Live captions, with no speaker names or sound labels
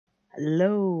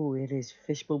Hello, it is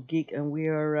fishbulbgeek, and we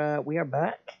are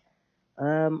back.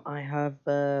 I have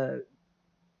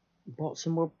bought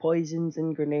some more poisons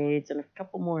and grenades and a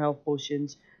couple more health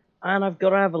potions, and I've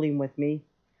got Aveline with me,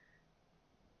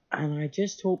 and I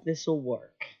just hope this will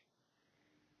work.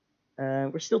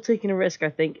 We're still taking a risk, I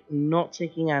think, not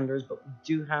taking Anders, but we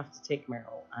do have to take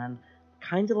Merrill, and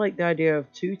kind of like the idea of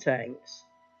two tanks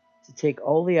to take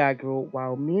all the aggro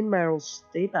while me and Merrill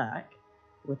stay back,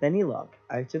 with any luck,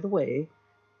 out of the way,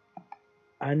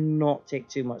 and not take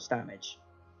too much damage.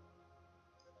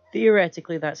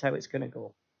 Theoretically, that's how it's going to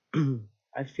go.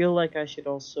 I feel like I should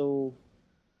also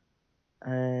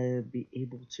be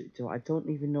able to do. I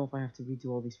don't even know if I have to redo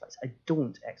all these fights. I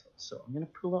don't. Excellent. So I'm going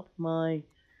to pull up my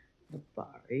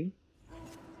Varterral.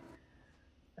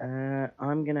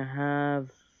 I'm going to have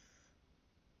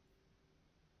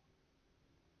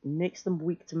makes them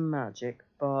weak to magic,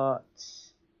 but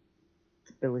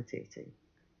debilitating.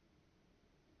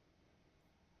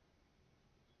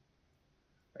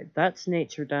 Right, that's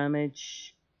nature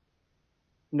damage.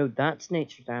 No, that's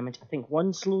nature damage. I think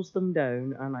one slows them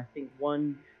down, and I think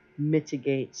one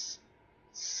mitigates.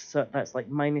 So that's like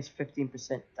minus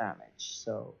 15% damage.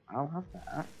 So I'll have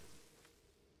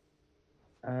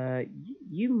that.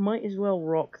 You might as well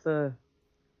rock the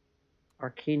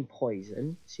arcane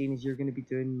poison, seeing as you're going to be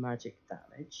doing magic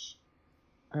damage.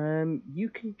 You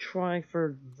can try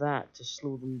for that to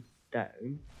slow them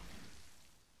down.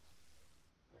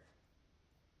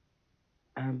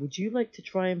 Would you like to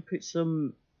try and put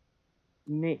some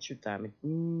nature damage?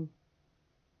 Yeah,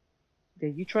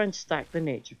 you try and stack the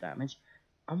nature damage,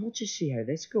 and we'll just see how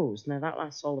this goes. Now, that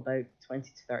lasts all about 20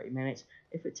 to 30 minutes.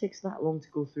 If it takes that long to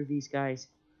go through these guys,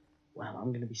 well, I'm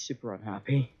going to be super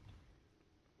unhappy.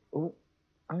 Oh,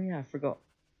 yeah, I forgot.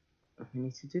 We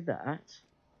need to do that.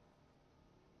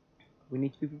 We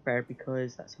need to be prepared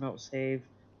because that's an autosave.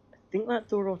 I think that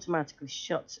door automatically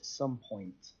shuts at some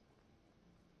point.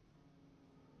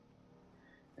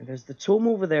 And there's the tome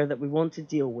over there that we want to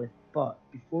deal with, but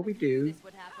before we do,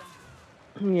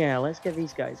 yeah, let's get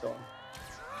these guys on.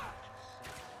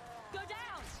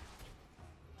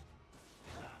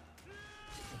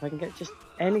 If I can get just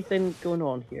anything going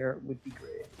on here, it would be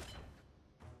great.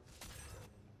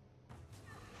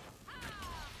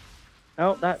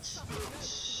 Oh, that's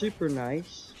super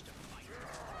nice.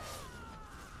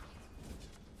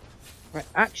 Right,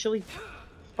 actually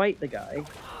fight the guy.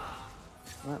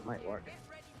 That might work.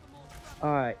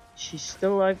 Alright, she's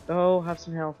still alive. Oh, have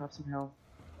some health, have some health.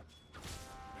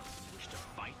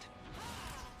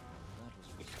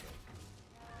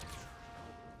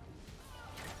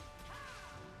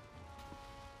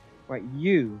 Right,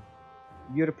 you're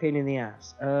a pain in the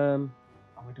ass. Oh,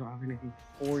 I don't have anything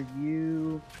for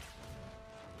you.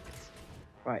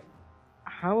 Right,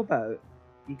 how about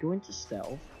you go into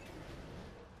stealth?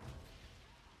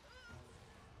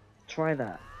 Try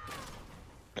that.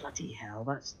 Bloody hell,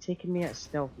 that's taking me out of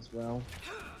stealth as well.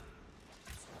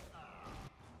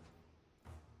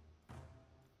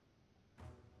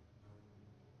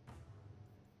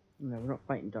 No, we're not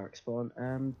fighting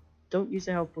Darkspawn. Don't use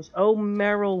the health potion. Oh,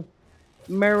 Merrill!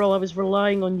 Merrill, I was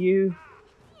relying on you.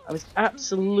 I was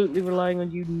absolutely relying on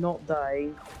you not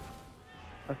dying.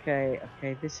 Okay,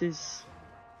 this is...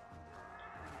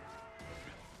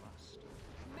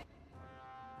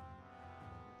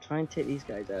 Try and take these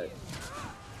guys out.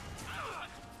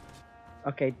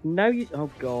 Okay, now you... Oh,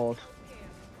 God.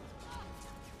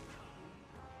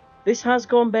 This has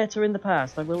gone better in the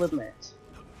past, I will admit.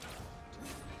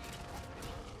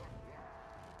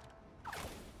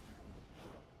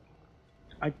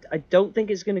 I don't think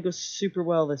it's going to go super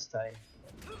well this time.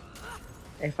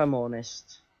 If I'm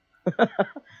honest.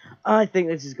 I think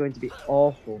this is going to be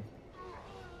awful.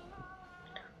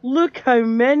 Look how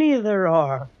many there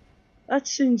are!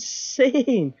 That's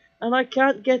insane! And I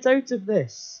can't get out of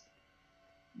this.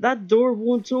 That door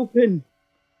won't open.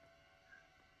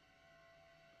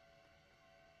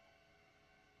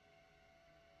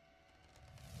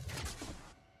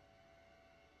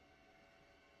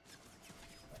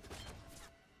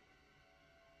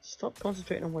 Stop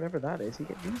concentrating on whatever that is and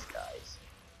get these guys.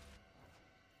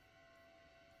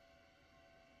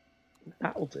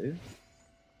 That'll do.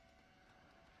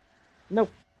 No,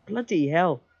 bloody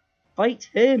hell. Fight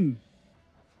him!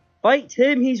 Fight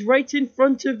him! He's right in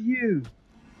front of you!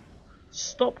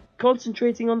 Stop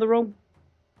concentrating on the wrong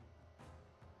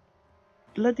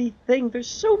bloody thing. There's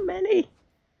so many!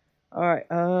 Alright,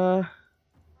 Oh,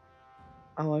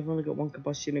 I've only got one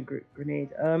combustion and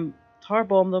grenade. Tar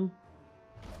bomb them.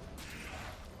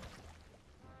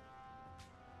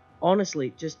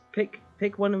 Honestly, just pick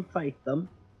one and fight them.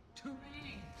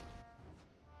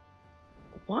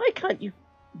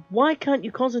 Why can't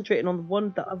you concentrate on the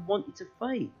one that I want you to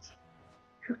fight?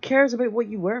 Who cares about what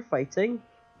you were fighting?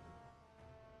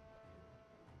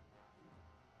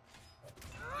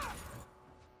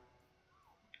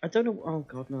 I don't know. Oh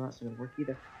god, no, that's not gonna work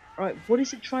either. Alright, what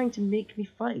is it trying to make me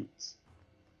fight?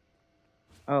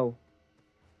 Oh.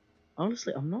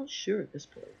 Honestly, I'm not sure at this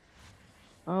point.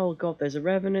 Oh god, there's a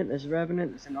revenant, there's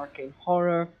an arcane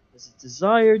horror, there's a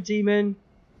desire demon.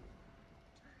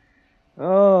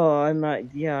 Oh, I'm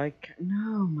not. Yeah, I can't.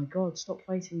 No, my god, stop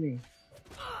fighting me.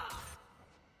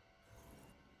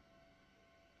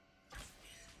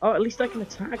 Oh, at least I can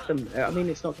attack them. I mean,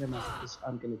 it's not gonna matter because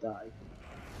I'm gonna die.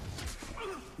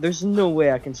 There's no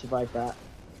way I can survive that.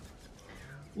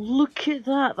 Look at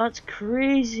that, that's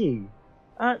crazy.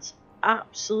 That's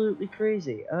absolutely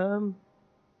crazy. Oh,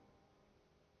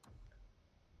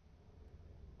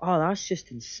 that's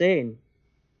just insane.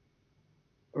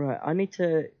 Right, I need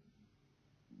to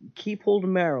keep hold of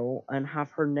Merrill and have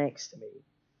her next to me.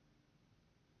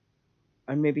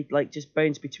 And maybe, like, just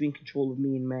bounce between control of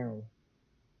me and Merrill.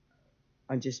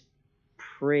 And just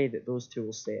pray that those two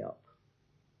will stay up.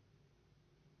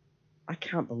 I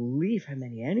can't believe how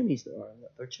many enemies there are.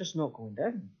 They're just not going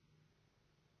down.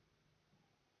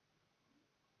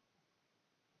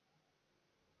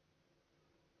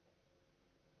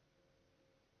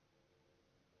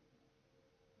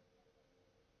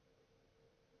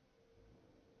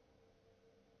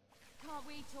 Can't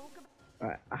we talk about?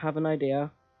 Alright, I have an idea.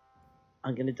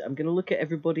 I'm gonna look at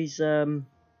everybody's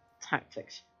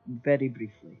tactics very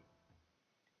briefly.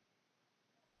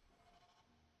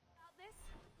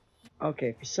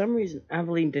 Okay, for some reason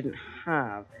Aveline didn't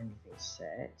have anything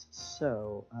set,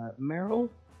 so Merrill,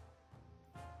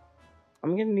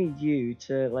 I'm gonna need you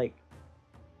to, like,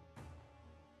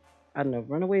 I don't know,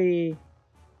 run away.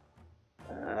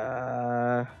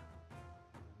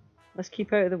 Let's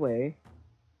keep out of the way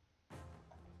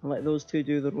and let those two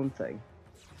do their own thing.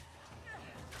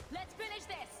 Let's finish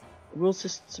this. We'll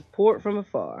just support from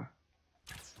afar.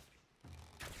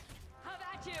 How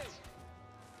about you?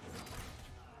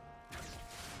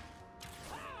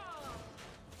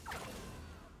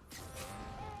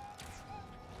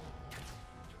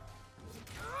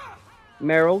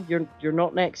 Merrill, you're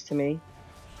not next to me.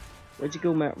 Where'd you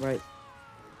go, Matt? Right.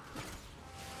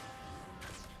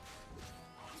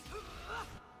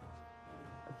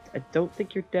 I don't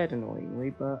think you're dead, annoyingly,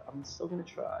 but I'm still gonna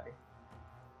try.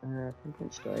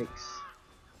 Pinpoint strikes.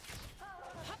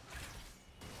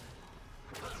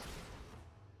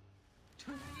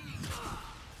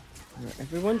 Right,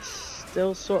 everyone's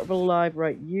still sort of alive,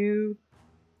 right? You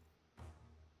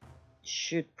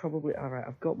should probably. Alright,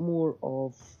 I've got more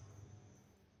of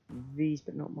these,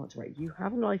 but not much. Right, you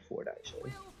have a knife for it,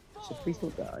 actually. So please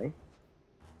don't die.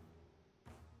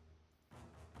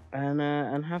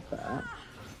 And have that.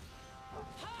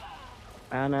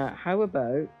 And how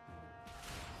about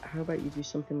you do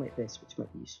something like this, which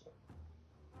might be useful.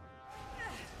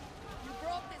 You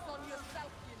brought this on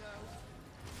yourself, you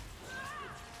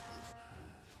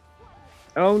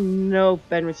know. Oh no,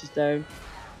 Fenris is down.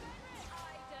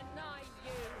 I deny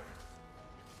you.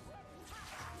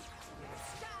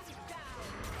 Stand down.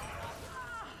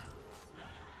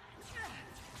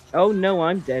 Oh no,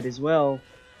 I'm dead as well.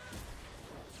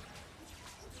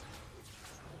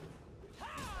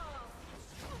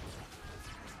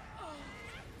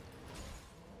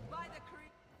 By the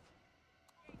creators,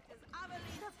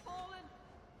 Aveline has fallen.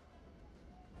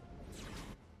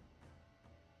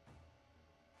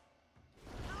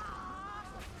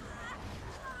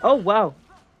 Oh wow.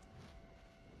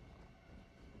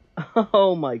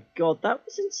 Oh my god, that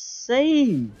was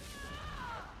insane.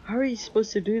 How are you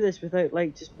supposed to do this without,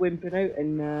 like, just wimping out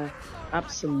and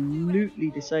absolutely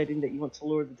deciding that you want to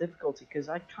lower the difficulty? Because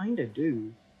I kind of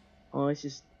do. Oh, it's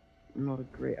just not a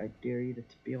great idea either,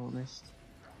 to be honest.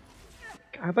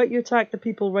 How about you attack the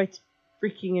people right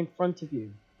freaking in front of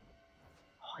you?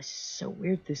 Oh, it's so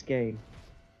weird, this game.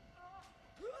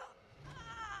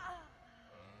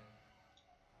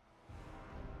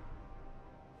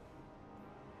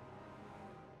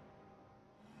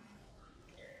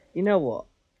 You know what?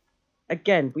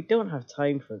 Again, we don't have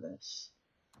time for this.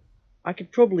 I could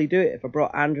probably do it if I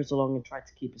brought Andrews along and tried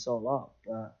to keep us all up,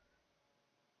 but...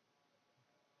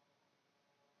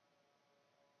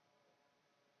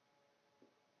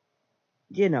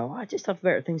 You know, I just have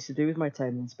better things to do with my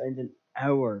time than spend an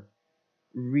hour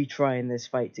retrying this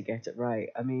fight to get it right.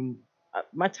 I mean,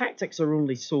 my tactics are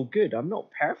only so good. I'm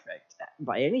not perfect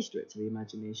by any stretch of the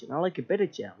imagination. I like a bit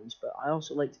of challenge, but I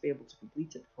also like to be able to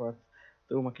complete it before I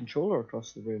throw my controller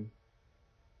across the room.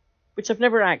 Which I've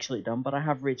never actually done, but I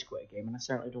have rage quit a game, and I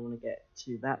certainly don't want to get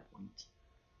to that point.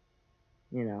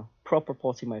 you know, proper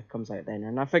potty mouth comes out then,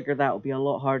 and I figure that'll be a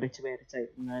lot harder to edit out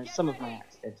than some of my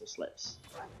accidental slips.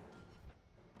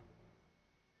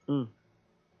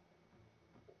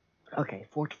 Okay,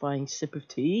 fortifying sip of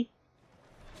tea.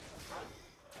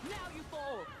 Now you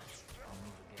fall.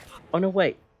 Oh no,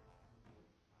 wait.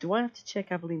 Do I have to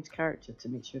check Eveline's character to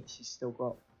make sure that she's still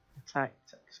got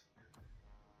tactics?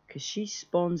 Because she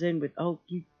spawns in with... Oh,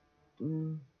 you...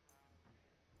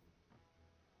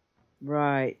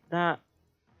 right, that...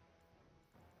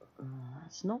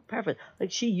 it's not perfect.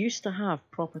 Like, she used to have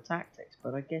proper tactics,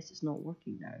 but I guess it's not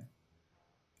working now.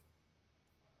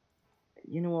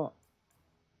 You know what?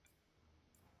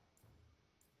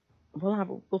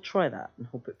 We'll try that and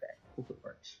hope it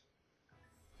works.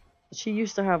 She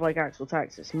used to have like actual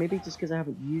tactics. Maybe just because I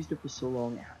haven't used it for so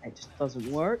long, it just doesn't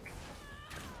work.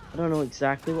 I don't know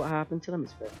exactly what happened to them.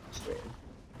 It's very frustrating.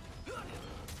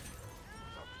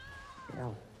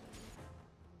 Yeah.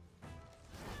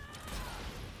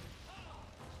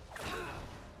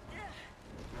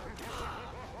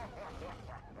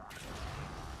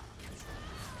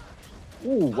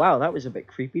 Oh wow, that was a bit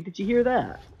creepy. Did you hear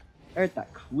that? I heard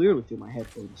that clearly through my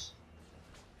headphones.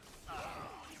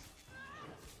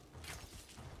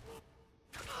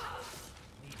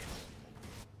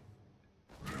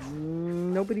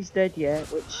 Nobody's dead yet,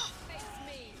 which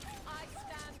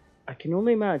I can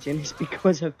only imagine is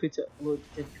because I've put it low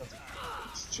difficulty.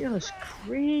 It's just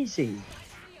crazy.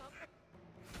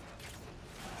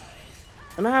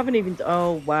 And I haven't even...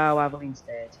 Oh wow, Eveline's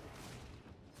dead.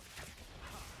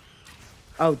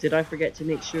 Oh, did I forget to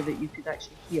make sure that you could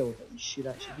actually heal? That you should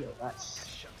actually heal.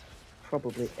 That's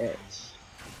probably it.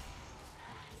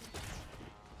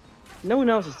 No one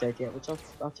else is dead yet, which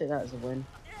I'll take that as a win.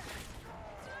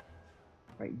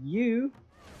 Right, you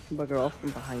can bugger off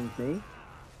from behind me.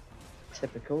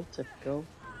 Typical, typical.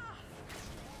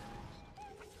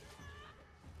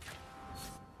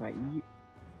 Right,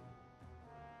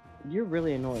 you're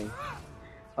really annoying.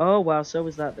 Oh wow, so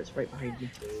was that's right behind me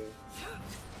too.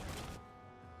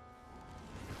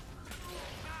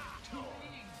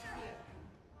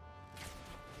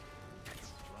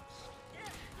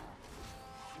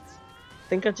 I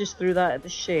think I just threw that at the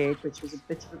shade, which was a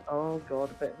bit of an... Oh god,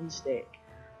 a bit of a mistake.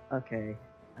 Okay,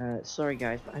 sorry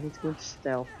guys, but I need to go into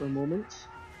stealth for a moment.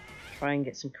 Try and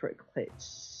get some critical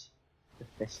hits with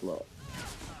this lot.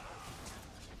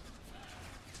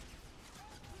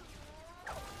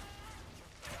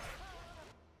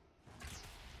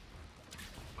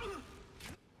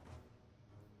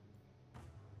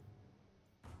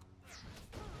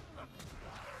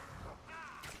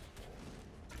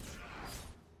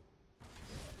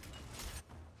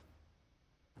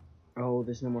 Oh,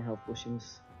 there's no more health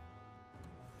potions.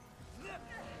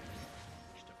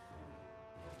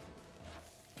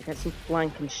 I get some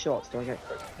flanking shots. Do I get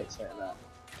critical hits out of that?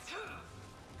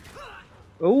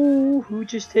 Oh, who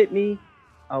just hit me?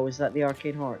 Oh, is that the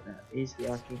arcane heart? That is the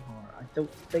arcane heart. I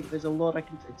don't think there's a lot I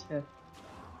can do to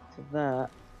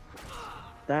that.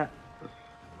 That,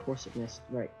 of course it missed.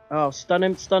 Right. Oh, stun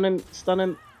him, stun him, stun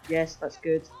him. Yes, that's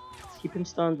good. Keep him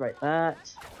stunned. Right,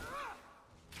 that.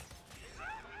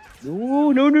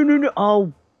 Oh, no, no, no, no.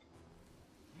 Oh,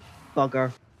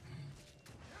 bugger.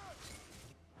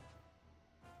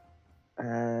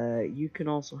 You can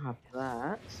also have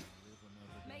that.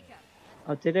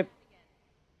 Oh, did it?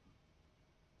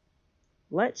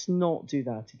 Let's not do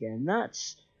that again.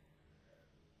 That's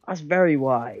very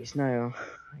wise. Now,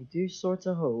 I do sort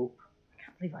of hope... I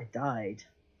can't believe I died.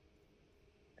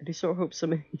 I do sort of hope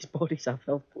some of these bodies have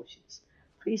health potions.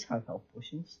 Please have health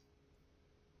potions.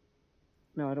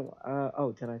 No, I don't...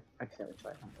 oh, did I accidentally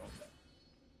try that?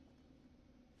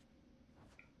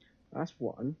 That's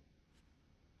one.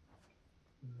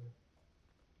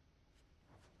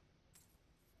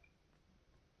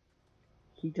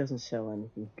 He doesn't sell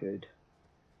anything good.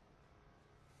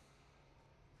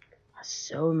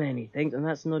 So many things, and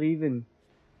that's not even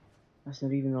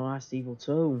the last evil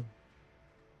tome.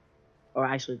 Or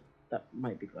actually, that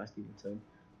might be the last evil tome.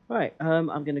 Right,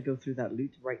 I'm gonna go through that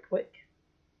loot right quick.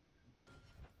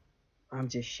 I'm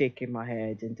just shaking my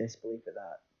head in disbelief at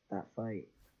that fight.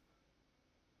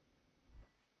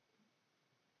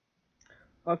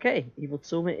 Okay, evil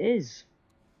tome it is.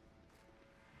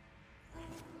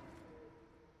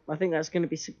 I think that's going to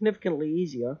be significantly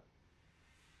easier.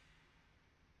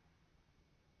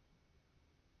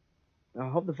 I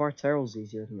hope the Varterral's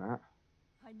easier than that.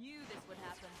 I knew this would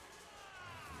happen.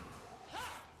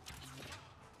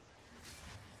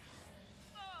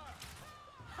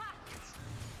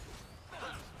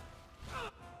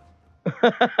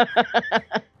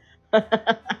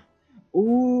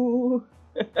 Ooh,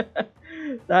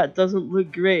 That doesn't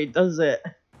look great, does it?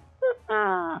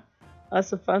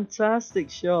 That's a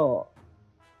fantastic shot.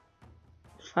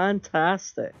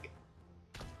 Fantastic.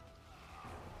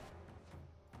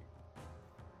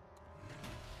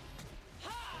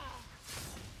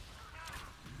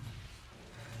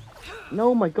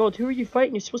 No, my god, who are you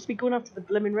fighting? You're supposed to be going after the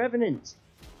blimmin' revenants.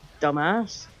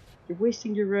 Dumbass. You're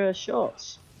wasting your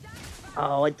shots.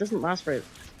 Oh, it doesn't last very...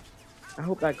 I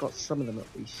hope that got some of them at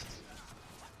least.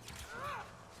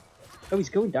 Oh, he's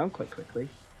going down quite quickly.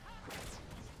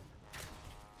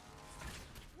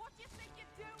 What do you think you're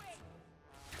doing?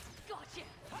 Gotcha.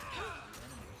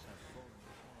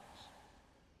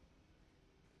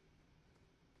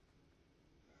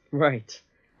 Right.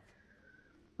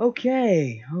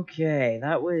 Okay,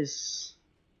 that was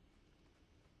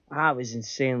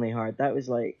insanely hard. That was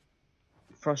like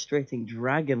frustrating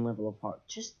dragon level of hard.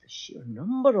 Just the sheer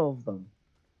number of them.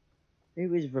 It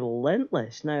was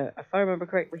relentless. Now, if I remember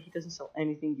correctly, he doesn't sell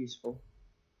anything useful.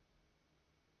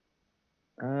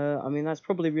 I mean, that's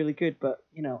probably really good, but,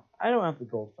 you know, I don't have the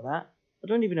gold for that. I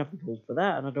don't even have the gold for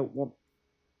that, and I don't want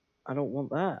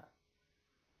that.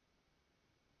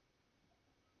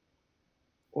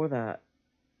 Or that.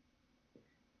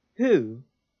 Who,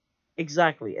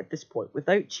 exactly, at this point,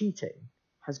 without cheating,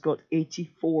 has got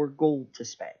 84 gold to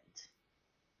spend?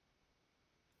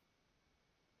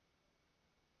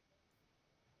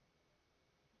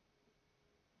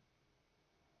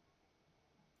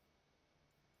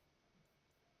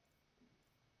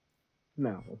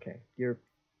 No, okay.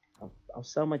 I'll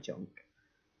sell my junk.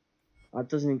 That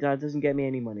doesn't get me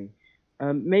any money.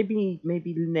 Maybe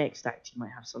the next act you might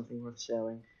have something worth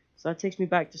selling. So that takes me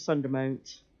back to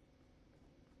Sundermount.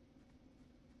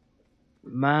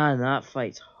 Man, that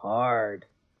fight's hard.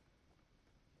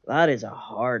 That is a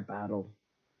hard battle.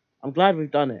 I'm glad we've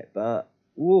done it, but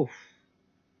oof.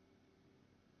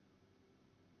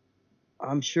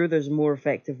 I'm sure there's more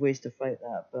effective ways to fight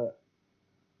that, but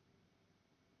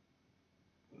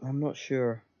I'm not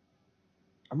sure.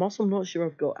 I'm also not sure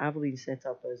I've got Aveline set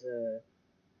up as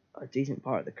a decent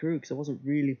part of the crew because I wasn't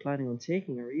really planning on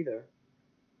taking her either.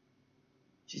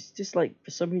 She's just like,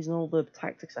 for some reason, all the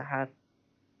tactics I had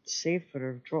saved for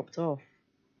her dropped off.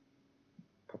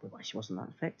 Probably why she wasn't that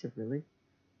effective, really.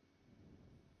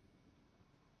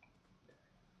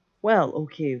 Well,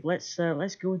 okay, let's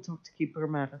go and talk to Keeper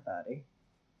Marathari.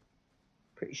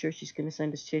 Pretty sure she's gonna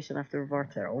send us chasing after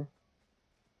Varterral.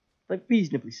 Like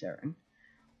reasonably certain.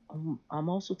 I'm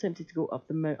also tempted to go up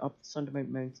the Sundermount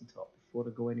mountaintop before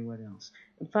I go anywhere else.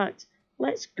 In fact,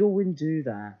 let's go and do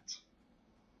that.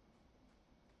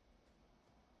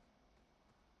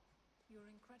 You're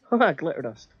incredible. Haha, glitter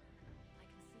dust.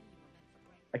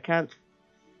 I I can can't. see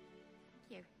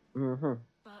you were meant for great. Mm-hmm.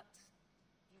 But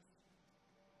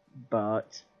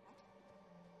But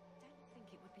don't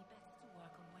think it would be better to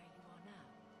work on where you are now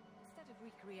instead of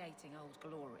recreating old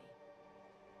glory.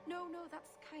 No,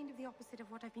 that's kind of the opposite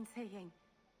of what I've been saying.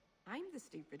 I'm the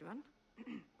stupid one.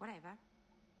 Whatever.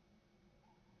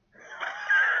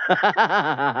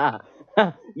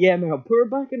 yeah, Meryl, put her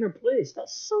back in her place.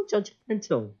 That's so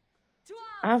judgmental. To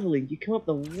Aveline, you come up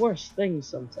with the worst things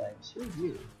sometimes. Who are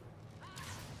you?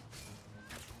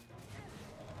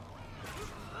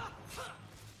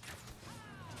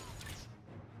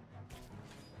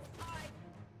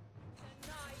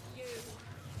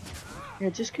 Yeah,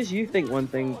 just because you think one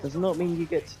thing does not mean you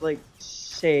get to, like,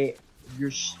 say you're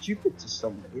stupid to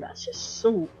somebody. That's just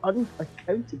so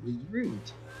unaccountably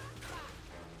rude.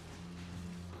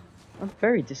 I'm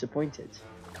very disappointed.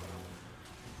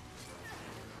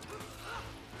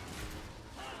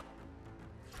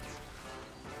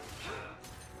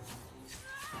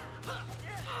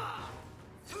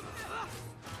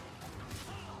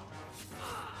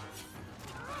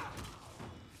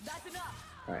 That's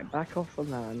enough. Alright, back off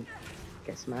from that and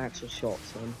get some actual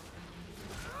shots on.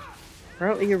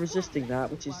 Apparently you're resisting that,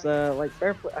 which is, like,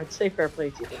 fair play. I'd say fair play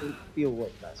to you, but I don't feel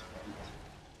like that's right.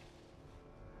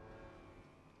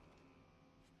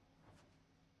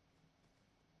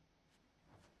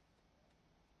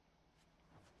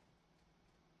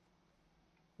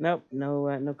 Nope, no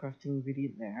crafting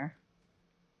ingredient there.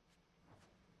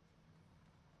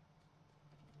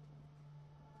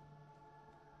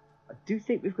 I do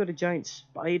think we've got a giant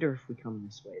spider if we come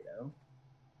this way, though.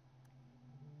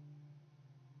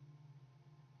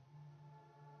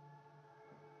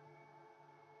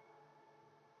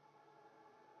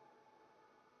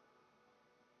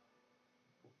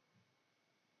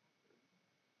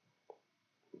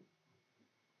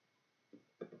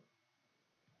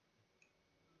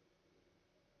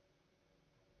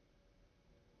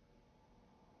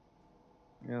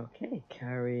 Okay,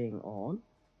 carrying on.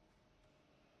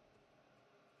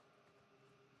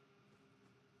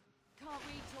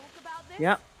 this?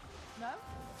 Yep. No?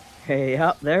 Hey,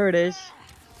 yep, there it is.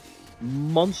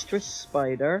 Monstrous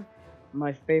spider.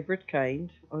 My favorite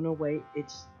kind. Oh no, wait,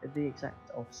 it's the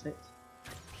exact opposite.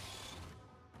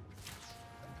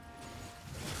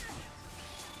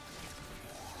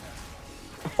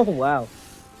 Oh wow.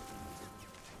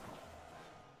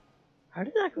 How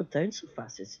did that go down so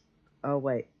fast? Oh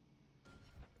wait.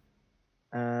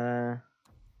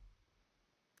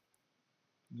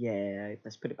 Yeah,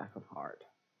 let's put it back on hard.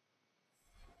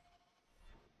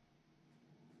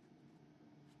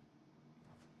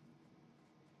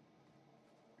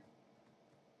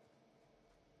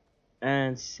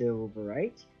 And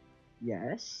silverite.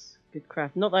 Yes. Good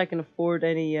craft. Not that I can afford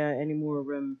any more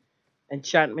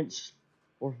enchantments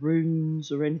or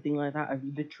runes or anything like that. I've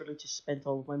literally just spent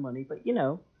all of my money, but you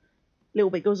know, a little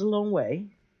bit goes a long way.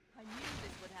 I knew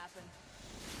this would happen.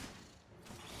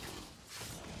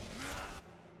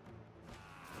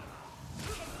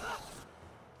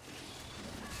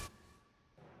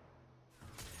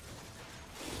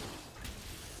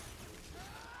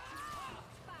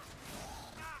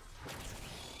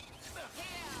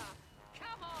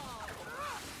 Come on!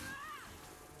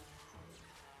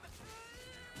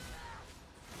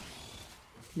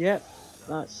 Yep,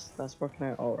 that's working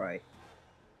out all right.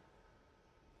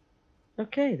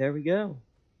 Okay, there we go.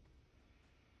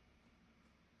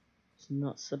 It's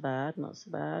not so bad, not so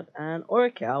bad. And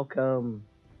orichalcum.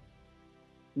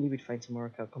 Knew we'd find some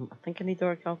orichalcum. I think I need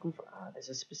orichalcum for. There's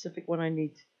a specific one I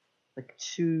need, like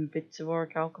 2 bits of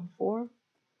orichalcum for.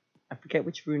 I forget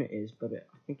which rune it is, but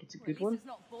I think it's a Well, good at least one. it's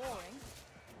not boring.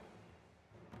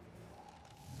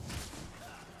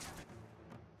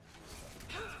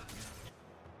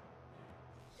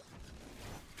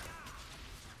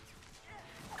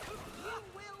 You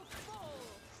will fall.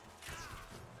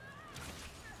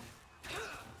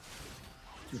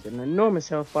 With an enormous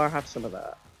health bar, have some of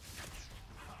that.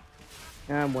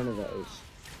 And one of those.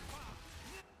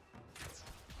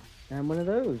 And one of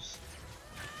those.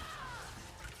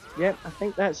 Yep, I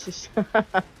think that's just...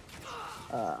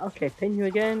 okay, pin you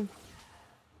again.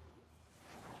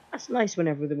 That's nice when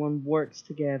everyone works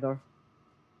together.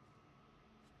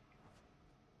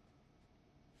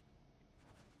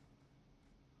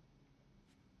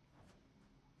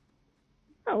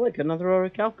 Oh look, another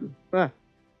orichalcum. Huh.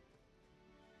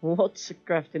 Lots of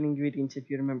crafting ingredients if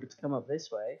you remember to come up this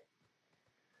way.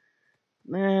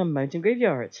 Mountain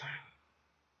graveyard.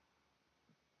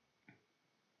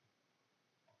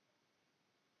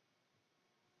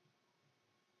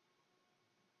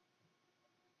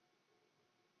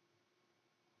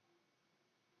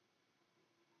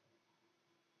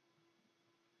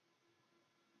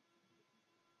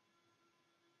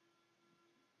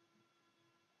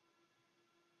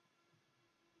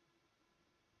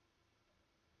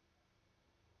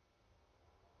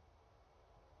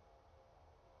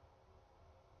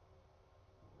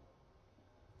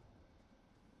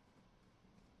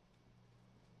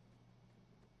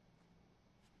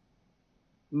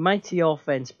 Mighty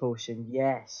offense potion,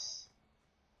 yes.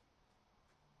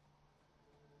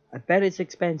 I bet it's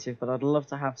expensive, but I'd love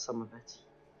to have some of it.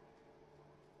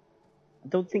 I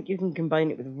don't think you can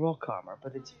combine it with rock armor,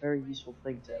 but it's a very useful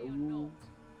thing to... Ooh.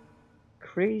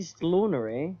 Crazed loner,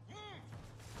 eh?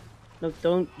 No,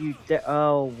 don't you dare...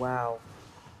 Oh, wow.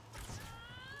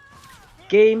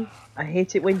 Game, I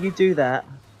hate it when you do that.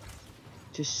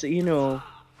 Just so you know,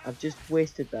 I've just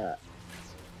wasted that.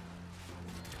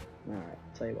 Alright,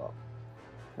 tell you what.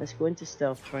 Let's go into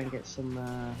stealth, try and get some,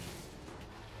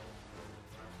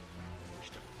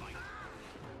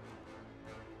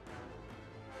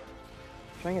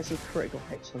 try and get some critical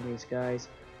hits on these guys.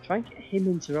 Try and get him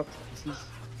interrupted, because he's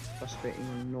frustrating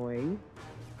and annoying.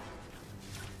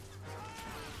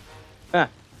 Ah!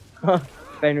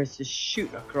 Fenris just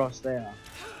shooting across there.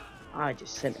 I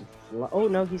just sent him oh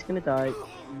no, he's gonna die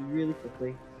really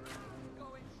quickly.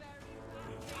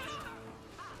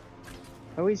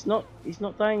 Oh, he's not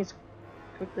dying as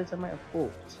quickly as I might have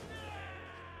hoped.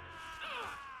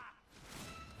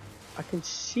 I can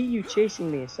see you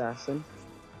chasing me, assassin.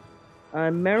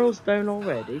 Merrill's down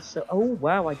already, so... Oh,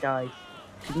 wow, I died.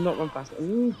 Did not run fast.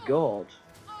 Oh, God.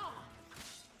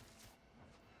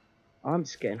 I'm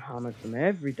just getting hammered from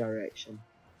every direction.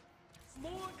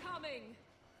 More coming.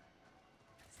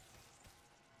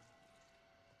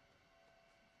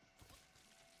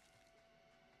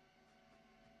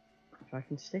 If I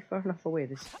can stay far enough away,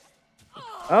 this...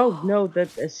 Oh, no, the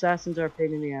assassins are a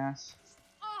pain in the ass.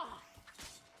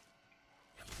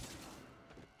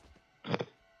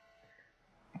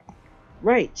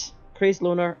 Right. Crazed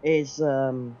Loner is,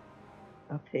 a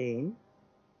pain.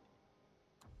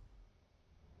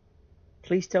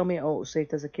 Please tell me it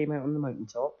auto-saved as I came out on the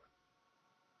mountaintop.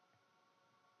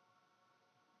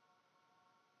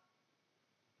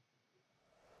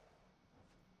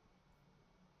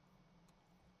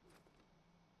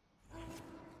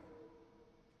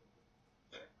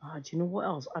 Ah, do you know what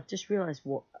else? I've just realised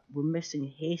what we're missing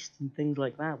haste and things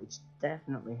like that, which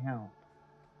definitely help.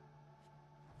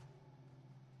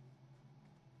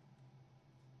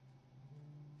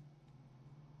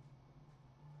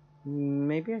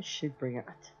 Maybe I should bring it.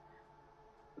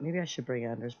 Maybe I should bring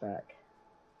Anders back.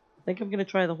 I think I'm gonna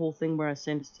try the whole thing where I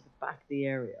send us to the back of the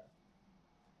area.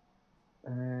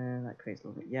 That creates a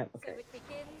little bit. Yeah, okay.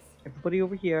 Everybody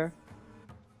over here.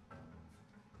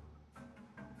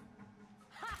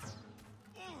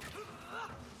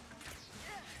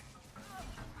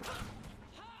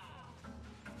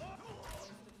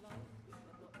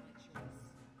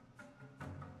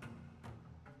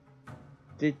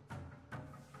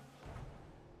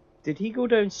 Did he go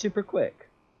down super quick?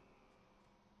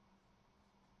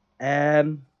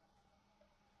 I'm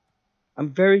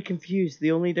very confused.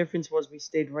 The only difference was we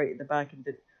stayed right at the back and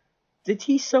did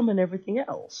he summon everything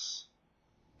else?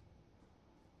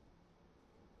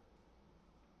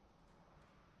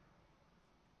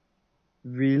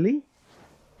 Really?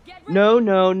 No,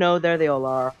 no, no, there they all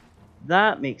are.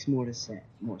 That makes more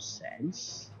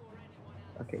sense.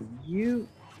 Okay, you...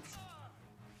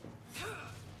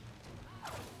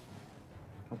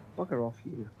 Oh, bugger off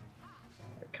you.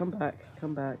 Right, come back,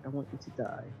 I want you to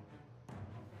die.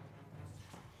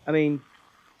 I mean,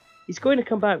 he's going to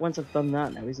come back once I've done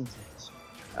that now, isn't it?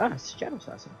 Ah, it's Shadow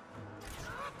Assassin.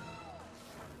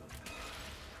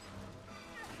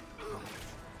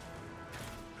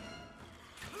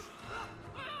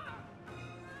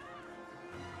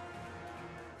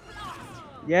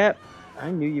 Yep,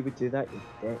 I knew you would do that, you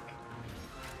dick.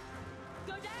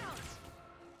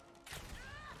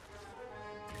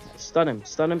 Stun him,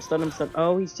 stun him, stun him, stun him.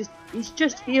 Oh, he's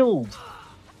just healed.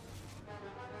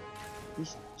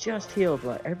 He's just healed,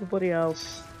 like everybody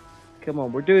else. Come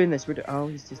on, we're doing this, oh,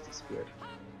 he's just disappeared.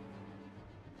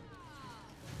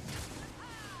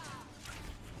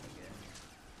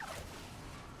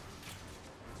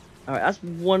 Alright, that's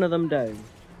one of them down.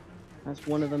 That's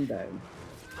one of them down.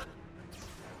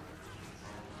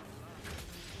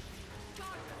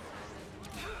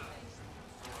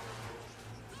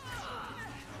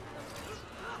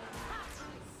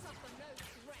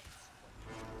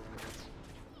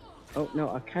 Oh,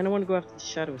 no, I kind of want to go after the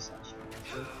Shadow Assassin.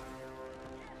 Actually.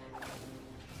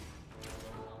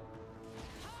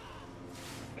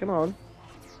 Come on.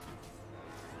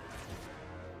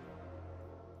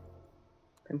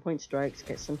 Pinpoint strikes,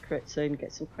 get some crits in,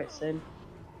 get some crits in.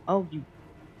 Oh, you...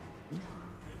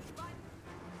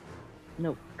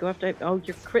 No, go after... Oh,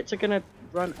 your crits are gonna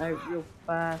run out real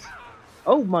fast.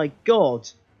 Oh my god!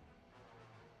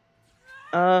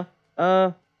 This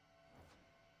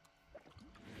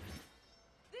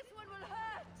one will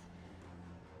hurt.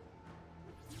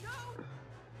 No.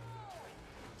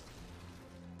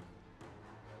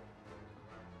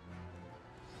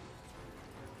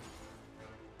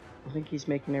 I think he's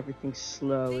making everything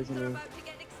slow, isn't he?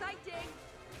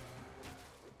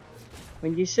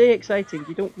 When you say exciting,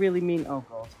 you don't really mean... Oh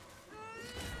god.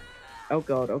 Oh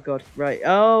god, oh god. Right.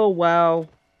 Oh, wow.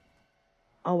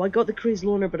 Oh, I got the Crazed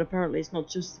Loner, but apparently it's not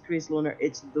just the Crazed Loner,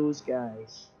 it's those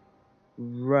guys.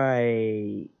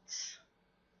 Right.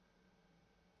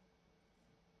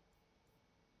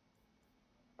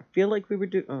 I feel like we were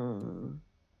doing...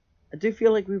 I do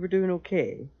feel like we were doing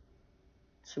okay.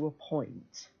 To a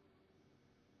point.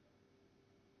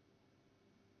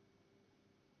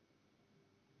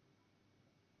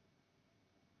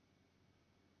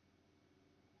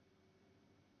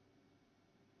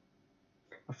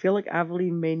 I feel like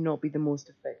Aveline may not be the most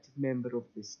effective member of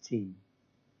this team.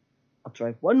 I'll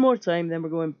try one more time, then we're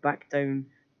going back down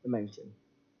the mountain.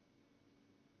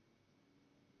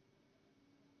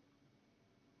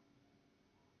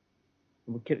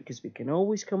 Because we can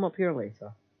always come up here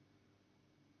later.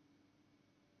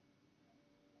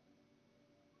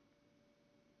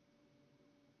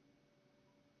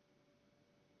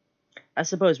 I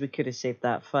suppose we could have saved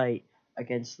that fight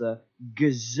against the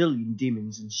gazillion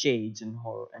demons and shades and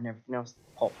horror and everything else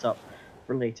that popped up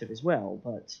for later as well,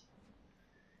 but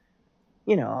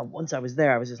you know, once I was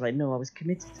there I was just like, no, I was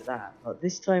committed to that. But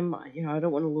this time, you know, I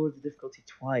don't want to lower the difficulty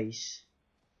twice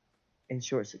in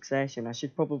short succession. I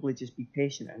should probably just be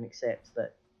patient and accept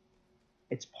that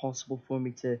it's possible for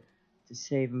me to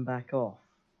save and back off.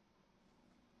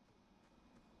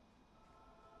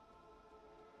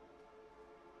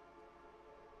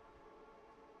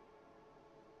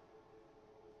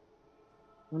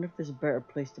 wonder if there's a better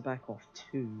place to back off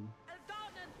to.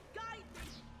 Guide me!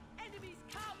 Enemies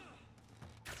come!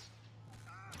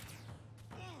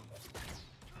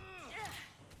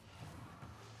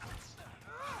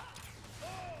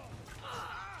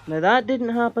 Now that didn't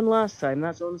happen last time.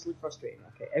 That's honestly frustrating.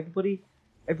 Okay,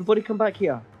 everybody come back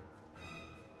here.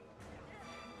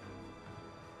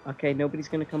 Okay, nobody's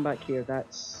gonna come back here.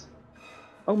 That's...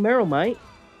 Oh, Merrill might.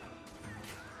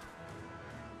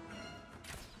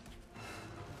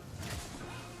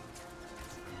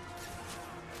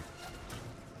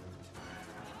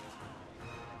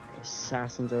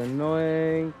 Assassins are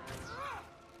annoying.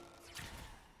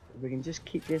 We can just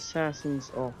keep the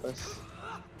assassins off us.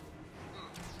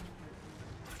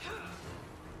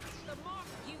 The more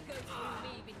you go through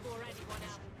me before anyone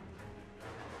else.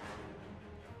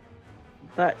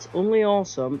 That's only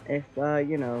awesome if,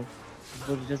 you know,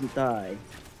 everybody doesn't die.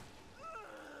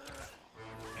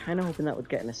 Kinda hoping that would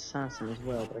get an assassin as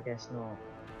well, but I guess not.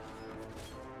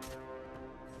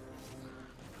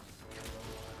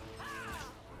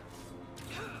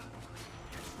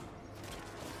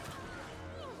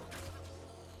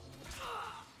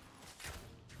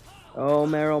 Oh,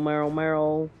 Merrill, Merrill,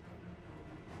 Merrill.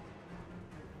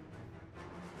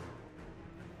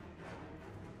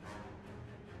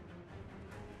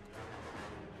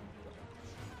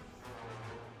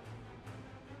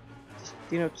 Just,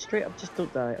 you know, straight up, just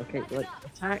don't die. Okay, like,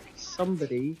 attack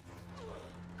somebody.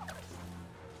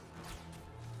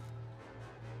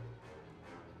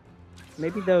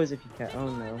 Maybe those if you can. Oh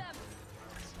no.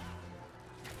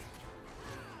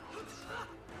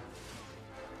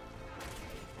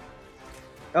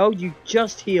 Oh, you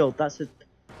just healed. That's a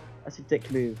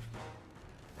dick move.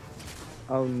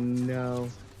 Oh no.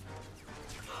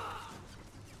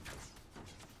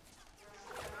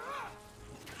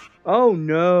 Oh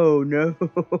no, no.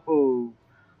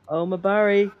 Oh,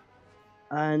 Mabari.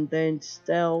 And then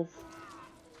stealth.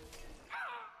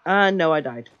 And no, I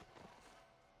died.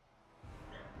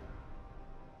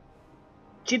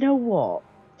 Do you know what?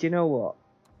 Do you know what?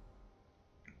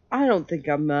 I don't think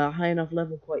I'm high enough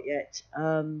level quite yet.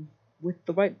 With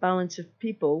the right balance of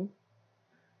people,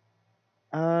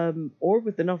 or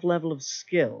with enough level of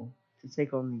skill to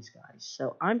take on these guys.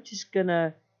 So I'm just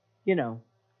gonna, you know,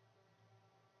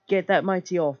 get that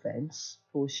mighty offense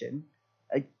potion,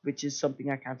 which is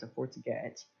something I can't afford to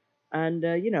get, and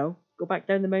you know, go back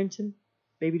down the mountain,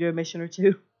 maybe do a mission or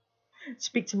two.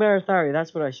 Speak to Marathari,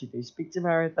 that's what I should do. Speak to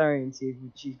Marathari and see if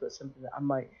she's got something that I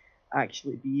might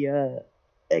actually be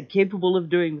capable of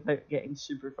doing without getting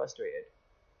super frustrated.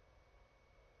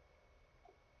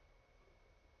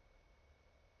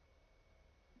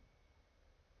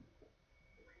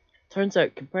 Turns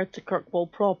out, compared to Kirkwall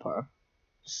proper,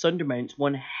 Sundermount's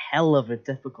one hell of a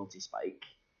difficulty spike.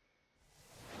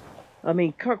 I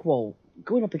mean, Kirkwall,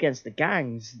 going up against the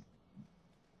gangs,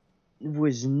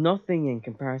 was nothing in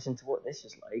comparison to what this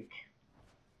is like.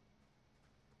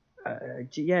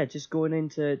 Yeah, just going in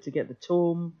to get the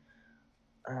tome,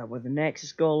 where the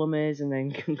Nexus Golem is, and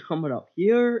then coming up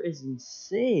here is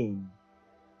insane.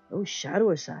 Oh,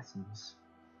 Shadow Assassins.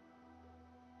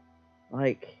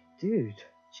 Like, dude,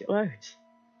 chill out.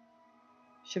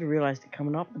 Should have realised it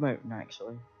coming up the mountain,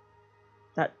 actually.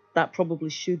 That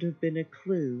probably should have been a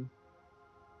clue.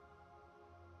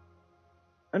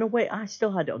 Oh no, wait, I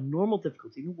still had it on normal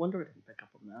difficulty. No wonder I didn't pick up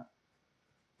on that.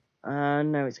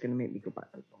 And now it's going to make me go back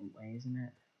the wrong way, isn't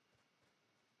it?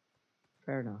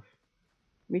 Fair enough.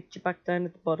 Meet you back down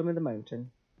at the bottom of the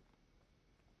mountain.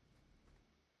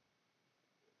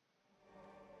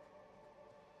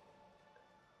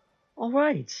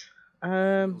 Alright.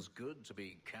 Feels good to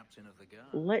be captain of the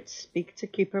guard. Let's speak to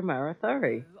Keeper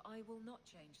Marathari. No, I will not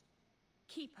change.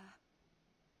 Keeper,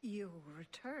 you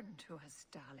return to us,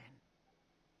 darling.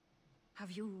 Have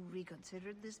you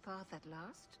reconsidered this path at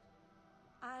last?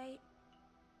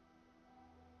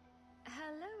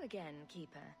 Hello again,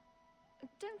 Keeper.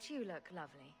 Don't you look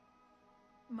lovely?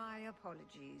 My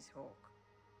apologies, Hawk.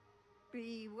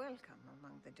 Be welcome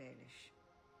among the Dalish.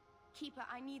 Keeper,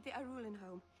 I need the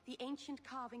Arulenholm, the ancient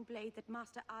carving blade that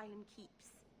Master Island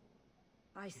keeps.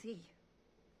 I see.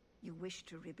 You wish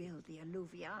to rebuild the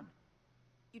Alluvian.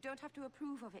 You don't have to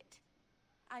approve of it.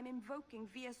 I'm invoking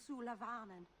Via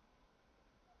Sulavanen.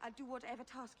 I'll do whatever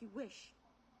task you wish.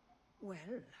 Well,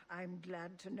 I'm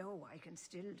glad to know I can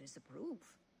still disapprove.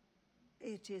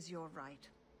 It is your right.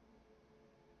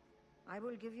 I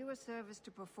will give you a service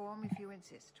to perform if you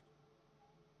insist.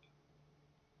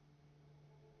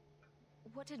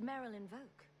 What did Merrill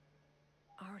invoke?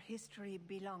 Our history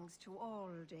belongs to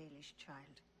all Dalish,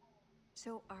 child.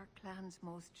 So our clan's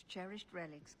most cherished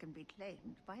relics can be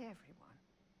claimed by everyone.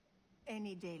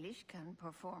 Any Dalish can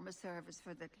perform a service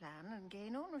for the clan and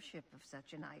gain ownership of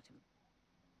such an item.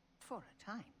 For a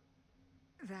time.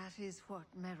 That is what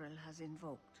Merrill has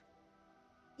invoked.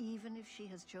 Even if she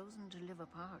has chosen to live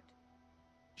apart,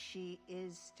 she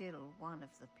is still one of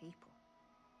the people.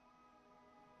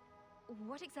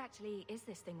 What exactly is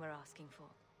this thing we're asking for?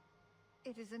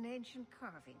 It is an ancient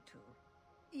carving tool,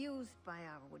 used by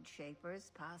our wood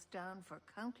shapers, passed down for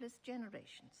countless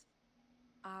generations.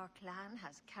 Our clan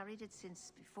has carried it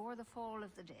since before the fall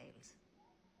of the Dales.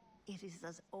 It is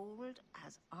as old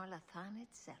as Arlathan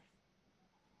itself.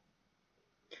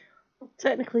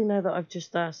 Technically, now that I've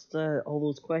just asked all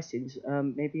those questions,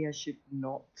 maybe I should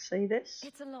not say this.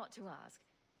 It's a lot to ask,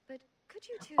 but could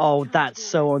you two Oh, try to that's be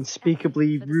so less unspeakably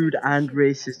effy for the rude sake of the and human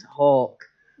racist, present? Hawk.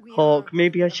 We are Hawk,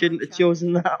 maybe I hoping of our shouldn't have challenge,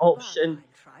 chosen that but option.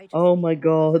 I'll try to Oh speak my more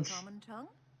of the god. common tongue.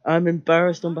 I'm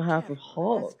embarrassed The on behalf of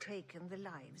Varterral has Hawk. taken the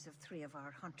lives of 3 of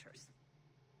our hunters.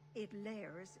 It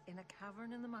lairs in a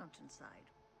cavern in the mountainside.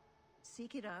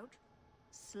 Seek it out,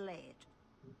 slay it.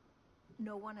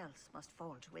 No one else must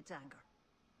fall to its anger.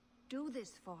 Do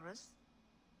this for us,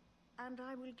 and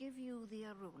I will give you the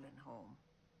Arulin home.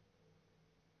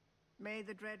 May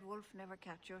the Dread Wolf never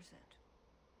catch your scent.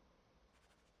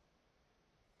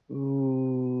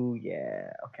 Ooh,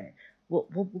 yeah, okay.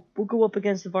 We'll go up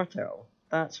against the Varterral.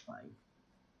 That's fine.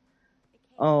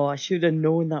 Oh, I should have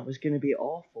known that was going to be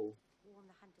awful. Warn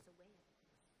the hunters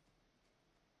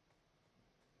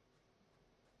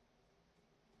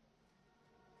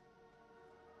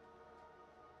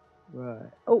away.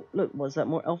 Right. Oh, look, was that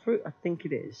more elf fruit? I think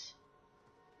it is.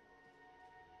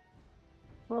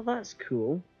 Well, that's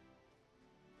cool.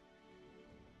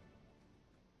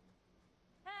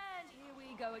 And here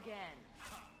we go again.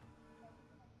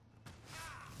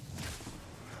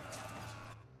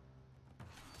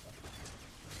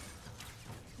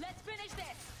 Let's finish this!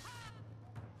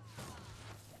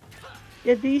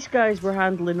 Yeah, these guys were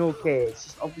handling okay. It's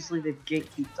just obviously they've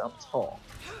gatekeeped up top.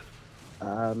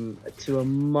 To a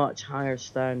much higher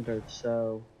standard,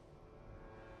 so...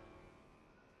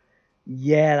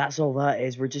 Yeah, that's all that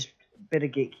is. We're just a bit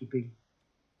of gatekeeping.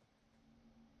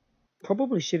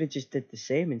 Probably should have just did the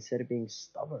same instead of being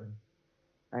stubborn.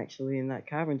 Actually, in that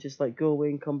cavern, just like go away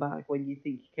and come back when you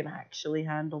think you can actually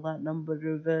handle that number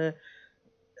of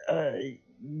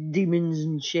demons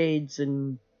and shades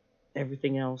and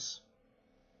everything else.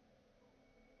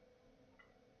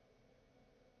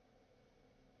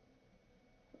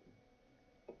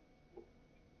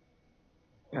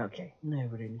 Okay, now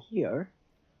we're in here.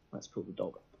 Let's pull the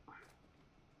dog up.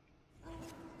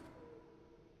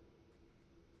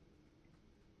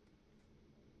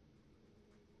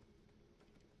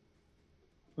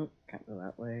 Oh, can't go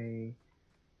that way.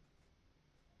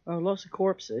 Oh, lots of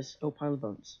corpses. Oh, pile of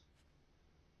bones.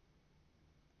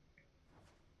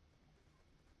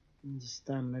 And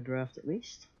stamina draft at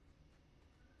least.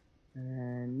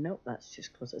 And nope, that's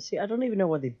just close. See, I don't even know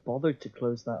why they bothered to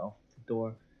close that off the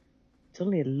door. It's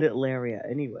only a little area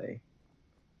anyway.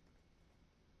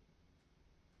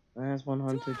 There's one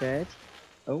hunter dead.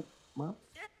 Oh, well.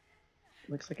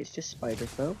 Looks like it's just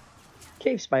spiders though.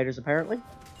 Cave spiders apparently.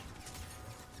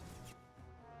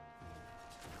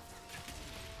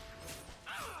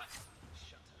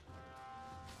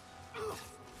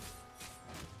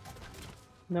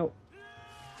 No.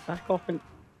 Back off and...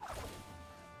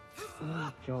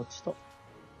 Oh god, stop.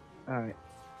 Alright.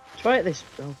 Try it this...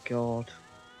 Oh god.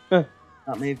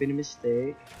 That may have been a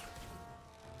mistake.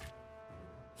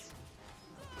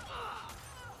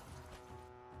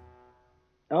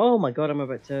 Oh my god, I'm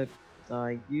about to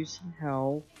die. Use some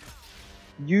health.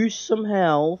 Use some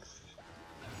health.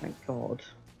 Thank god.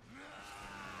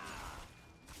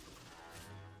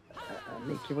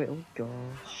 Make your way... Oh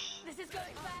gosh. This is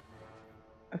going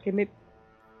bad. Okay, maybe...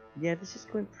 Yeah, this is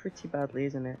going pretty badly,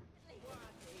 isn't it?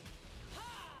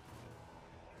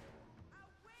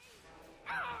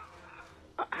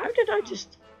 How did I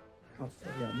just... Oh,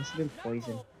 yeah, it must have been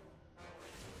poison.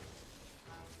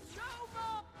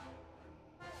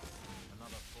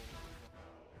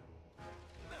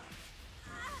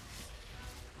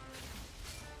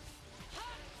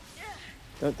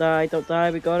 Don't die, don't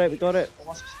die, we got it, we got it. The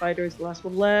wasp spider is the last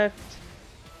one left.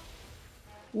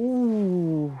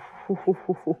 Ooh.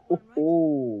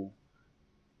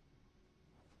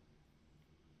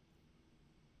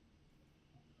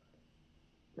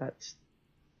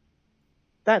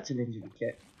 That's an injury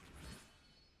kit.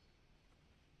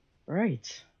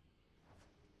 Right.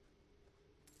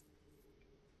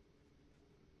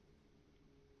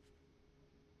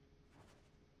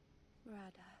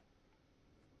 Rada.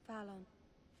 Fallon.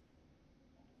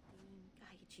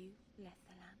 Guide you,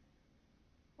 Lethalan.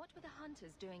 What were the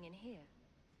hunters doing in here?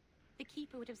 The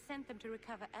Keeper would have sent them to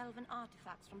recover elven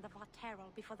artifacts from the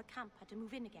Varterral before the camp had to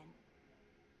move in again.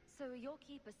 So your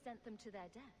keeper sent them to their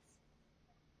deaths?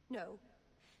 No.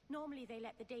 Normally they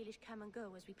let the Dalish come and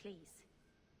go as we please.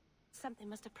 Something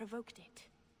must have provoked it.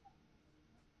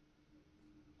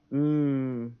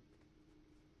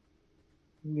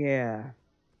 Yeah.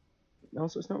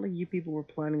 Also, it's not like you people were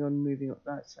planning on moving up.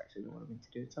 That's actually not what I meant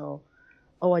to do at all.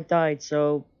 Oh, I died,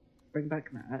 so bring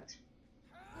back that.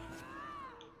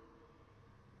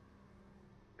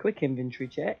 Quick inventory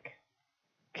check.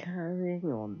 Carrying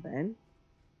on then.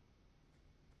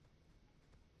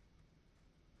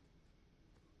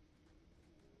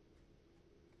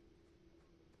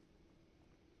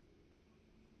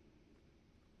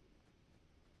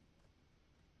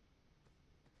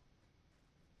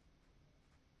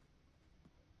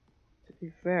 To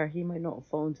be fair, he might not have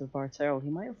fallen to Varterral. He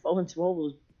might have fallen to all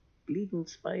those bleeding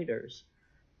spiders.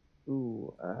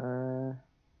 Ooh, Alright,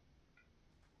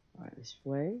 this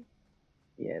way?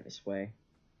 Yeah, this way.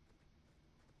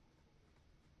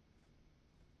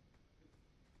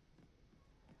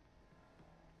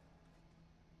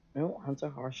 No, Hunter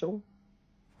Harshal.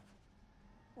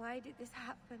 Why did this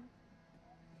happen?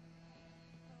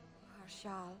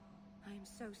 Harshal, I'm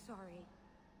so sorry.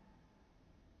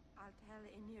 I'll tell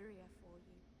Iniria for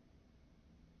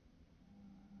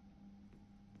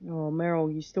you. Oh,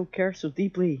 Merrill, you still care so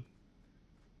deeply.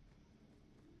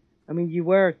 I mean, you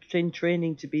were in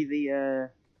training to be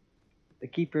the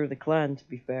keeper of the clan, to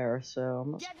be fair, so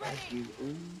I'm not surprised you...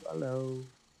 Ooh, hello.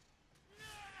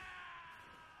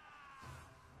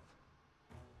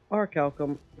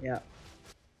 Orichalcum, yeah.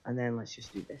 And then let's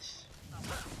just do this.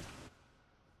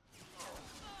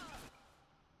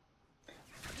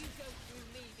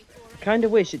 Kinda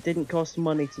wish it didn't cost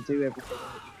money to do everything.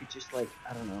 You could just, like,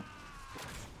 I don't know,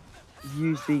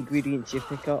 use the ingredients you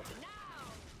pick up.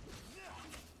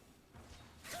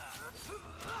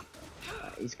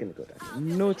 He's gonna go down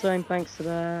in no time thanks to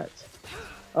that.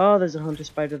 Oh, there's a hunter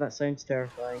spider. That sounds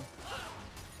terrifying.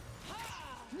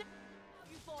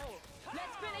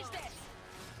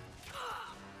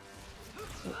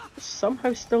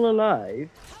 Somehow still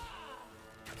alive.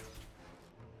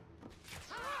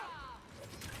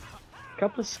 A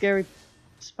couple of scary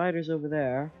spiders over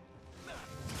there.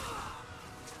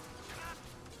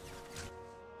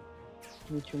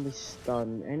 Which can we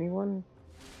stun? Anyone?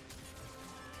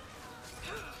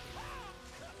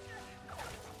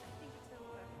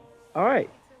 Alright.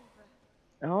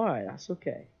 Alright, that's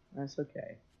okay. That's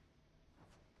okay.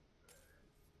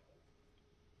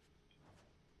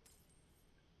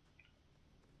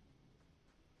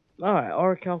 Alright,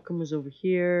 Orichalcum was over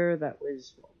here. That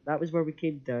was where we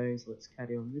came down, so let's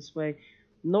carry on this way.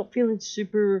 Not feeling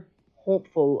super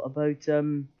hopeful about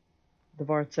the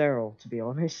Varterral, to be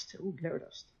honest. Oh,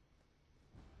 Gyarados.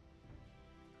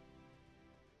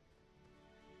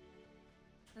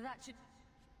 That should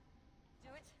do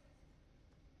it.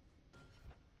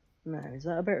 Now, is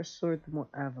that a better sword than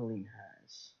what Aveline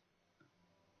has?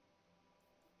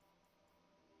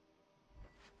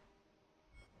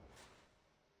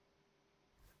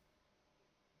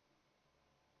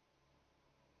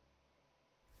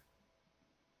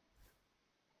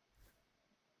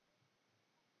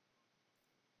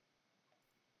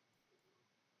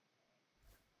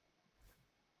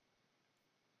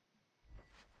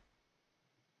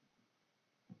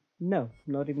 No,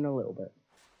 not even a little bit.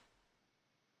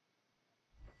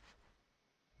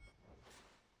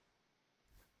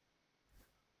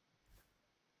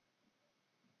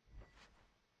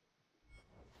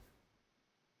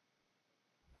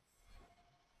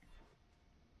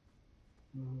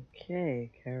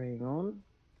 Okay, carrying on.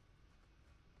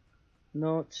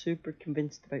 Not super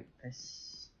convinced about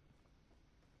this.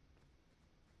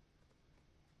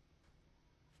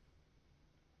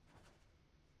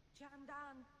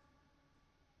 Jandan.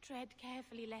 Tread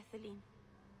carefully, Lethaline.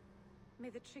 May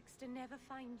the trickster never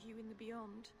find you in the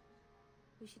beyond.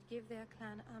 We should give their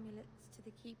clan amulets to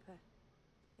the Keeper.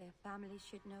 Their families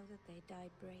should know that they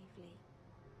died bravely.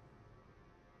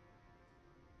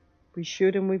 We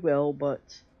should and we will,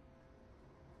 but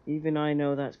even I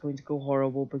know that's going to go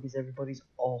horrible because everybody's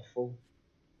awful.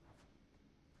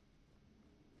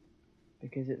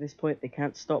 Because at this point they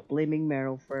can't stop blaming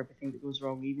Merrill for everything that goes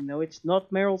wrong, even though it's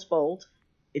not Merrill's fault,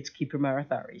 it's Keeper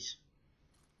Marathari's.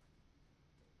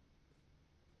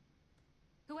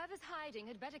 Whoever's hiding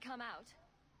had better come out.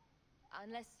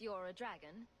 Unless you're a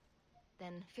dragon,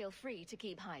 then feel free to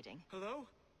keep hiding. Hello?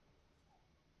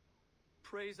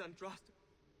 Praise Andraste.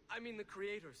 I mean the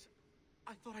creators.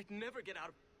 I thought I'd never get out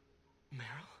of...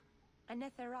 Merrill?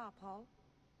 Anethera, Paul.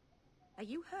 Are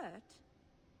you hurt?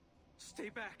 Stay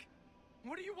back.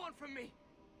 What do you want from me?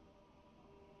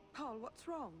 Paul, what's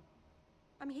wrong?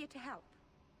 I'm here to help.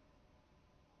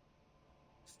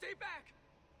 Stay back!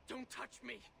 Don't touch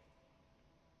me!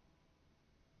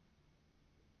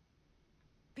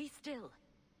 Be still.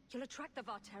 You'll attract the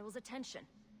Varterral's attention.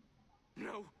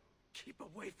 No! Keep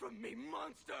away from me,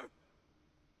 monster!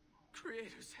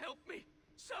 Creators, help me!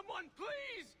 Someone,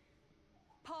 please!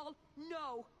 Paul,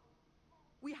 no!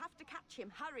 We have to catch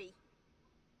him. Hurry!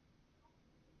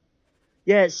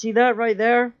 Yeah, see that right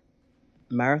there?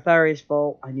 Marathari's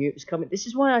fault. I knew it was coming. This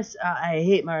is why I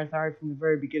hate Marathari from the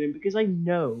very beginning, because I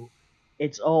know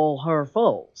it's all her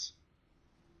fault.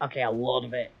 Okay, a lot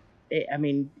of it. I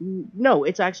mean, no,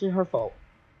 it's actually her fault.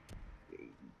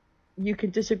 You can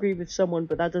disagree with someone,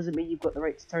 but that doesn't mean you've got the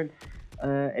right to turn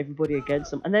everybody against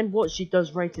them. And then what she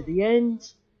does right at the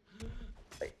end,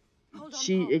 Hold on,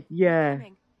 Paul. yeah,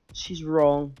 she's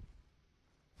wrong.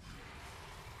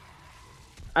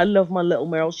 I love my little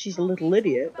Merrill. She's a little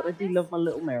idiot, but I do love my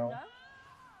little Merrill.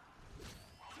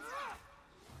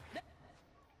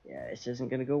 Yeah, this isn't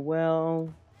gonna go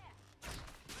well.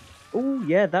 Oh,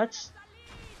 yeah, that's...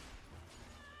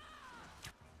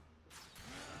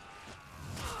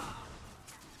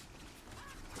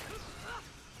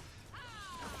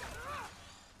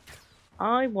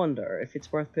 I wonder if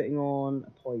it's worth putting on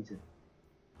a poison.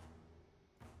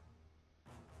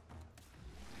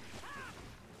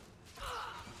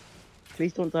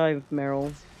 Please don't die with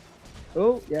Merrill.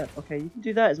 Oh, yeah, okay, you can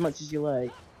do that as much as you like.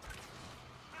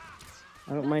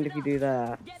 I don't mind if you do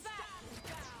that.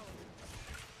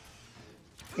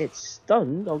 It's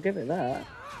stunned, I'll give it that.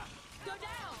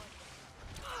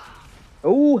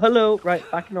 Oh, hello! Right,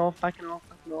 backing off, backing off,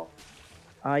 backing off.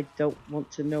 I don't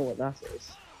want to know what that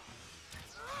is.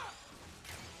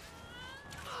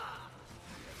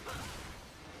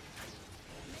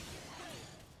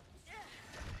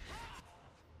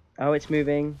 Oh, it's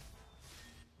moving.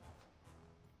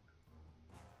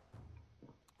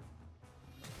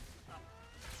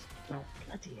 Oh,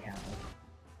 bloody hell.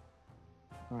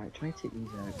 Alright, try and take these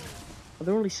out. Oh,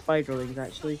 they're only spiderlings,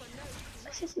 actually.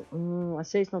 This isn't... I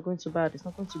say it's not going so bad. It's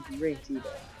not going so great, either.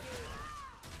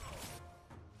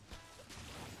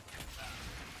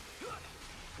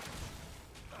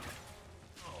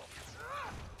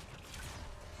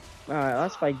 Alright,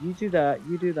 that's fine. You do that.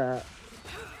 You do that.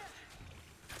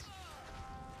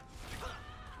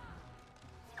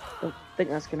 Don't think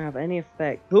that's gonna have any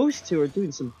effect. Those two are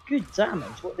doing some good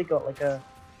damage. What they got, like a...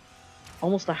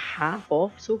 almost a half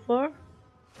off so far?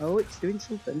 Oh, it's doing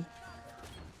something.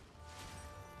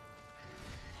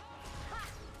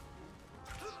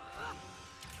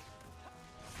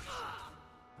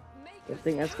 I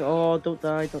think that's... oh, don't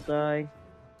die, don't die.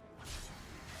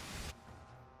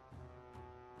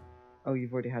 Oh,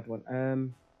 you've already had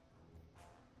one.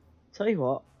 Tell you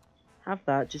what. Have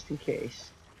that, just in case.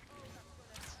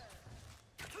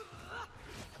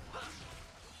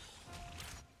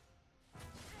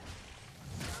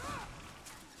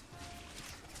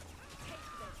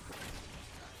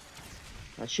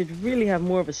 That should really have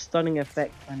more of a stunning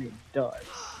effect than it does.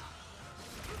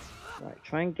 Right,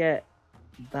 try and get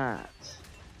that.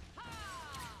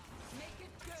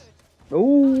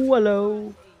 Oh,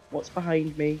 hello! What's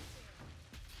behind me?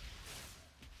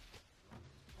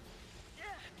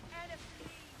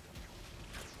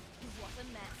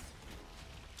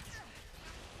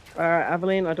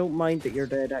 Aveline, I don't mind that you're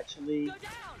dead, actually.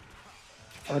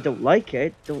 I don't like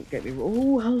it, don't get me wrong.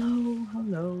 Oh, hello,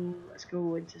 hello. Let's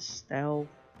go into stealth.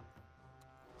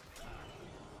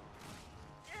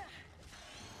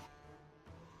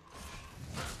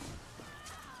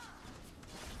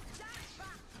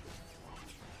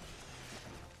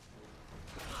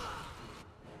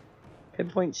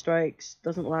 Pinpoint strikes,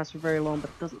 doesn't last for very long, but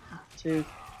it doesn't have to.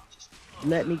 Just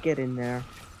let me get in there.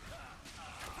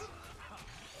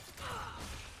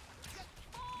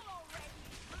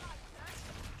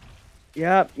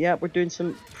 Yeah, we're doing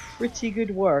some pretty good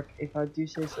work, if I do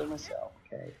say so myself.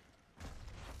 Okay.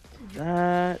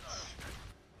 That.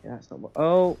 Yeah, that's not what.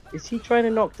 Oh, is he trying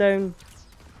to knock down?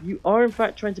 You are, in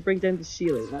fact, trying to bring down the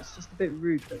ceiling. That's just a bit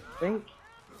rude, don't you think?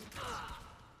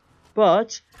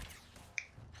 But.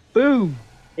 Boom!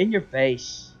 In your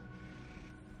face.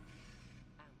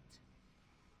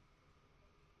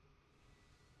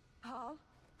 Paul?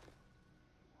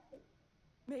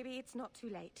 Maybe it's not too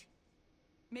late.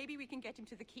 Maybe we can get him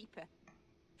to the Keeper.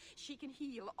 She can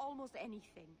heal almost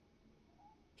anything.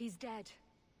 He's dead.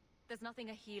 There's nothing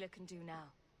a healer can do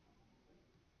now.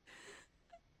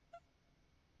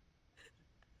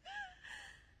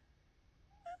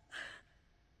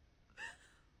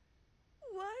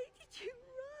 Why did you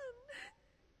run?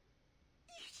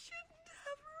 You shouldn't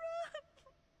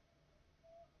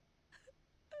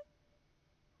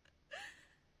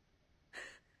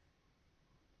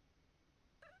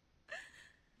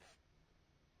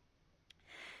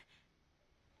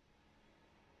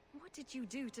What did you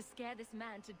do to scare this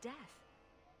man to death?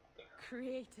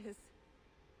 Creators.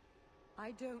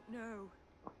 I don't know.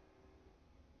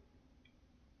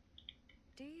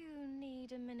 Do you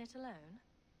need a minute alone?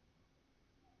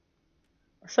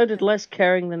 It sounded less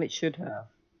caring than it should have.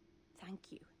 Thank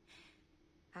you.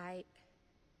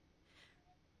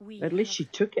 We At least have she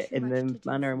took it too in much the to do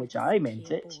manner for in me which to I sit meant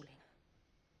here it. bawling.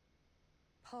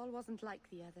 Paul wasn't like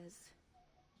the others.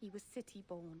 He was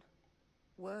city-born,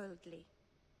 worldly.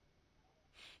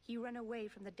 He ran away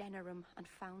from the Denerim and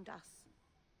found us.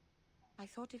 I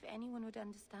thought if anyone would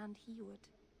understand, he would.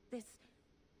 This...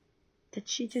 Did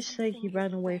she just say he Something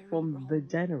ran is away very from the wrong.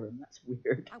 Denerim? That's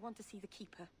weird. I want to see the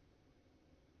Keeper.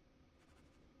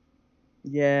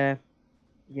 Yeah,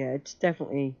 it's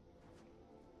definitely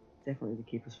the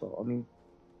Keeper's fault. I mean,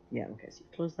 yeah, okay, so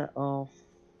close that off.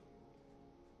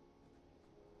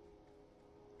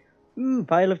 Ooh,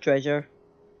 pile of treasure.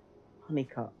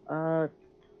 Honeycut.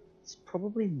 It's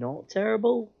probably not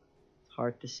terrible. It's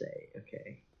hard to say.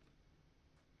 Okay.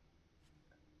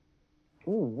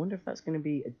 Ooh, wonder if that's going to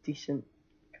be a decent...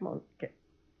 Come on, get...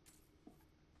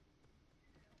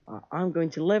 I'm going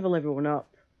to level everyone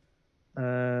up.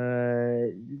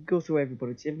 Go through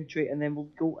everybody's inventory, and then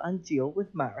we'll go and deal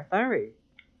with Marathari.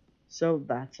 So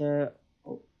that,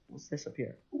 oh, what's this up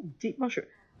here? Ooh, deep mushroom.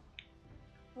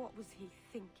 What was he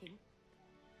thinking?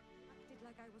 Acted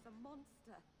like I was a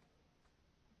monster.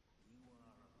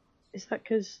 Is that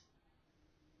because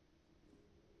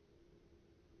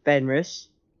Fenris?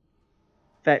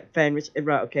 Fenris,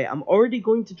 right, okay, I'm already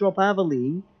going to drop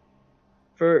Aveline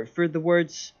for the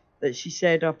words that she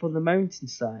said up on the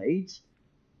mountainside.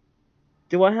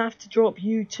 Do I have to drop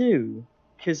you too?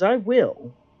 Because I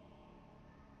will.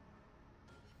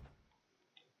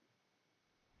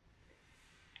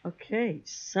 Okay,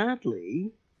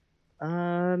 sadly,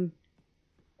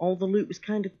 all the loot was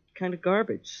kind of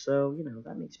garbage, so you know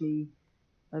that makes me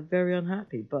very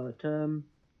unhappy. But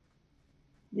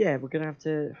yeah, we're gonna have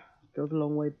to go the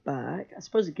long way back. I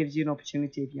suppose it gives you an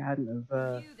opportunity if you hadn't have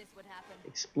Knew this would happen.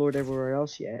 explored everywhere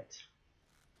else yet.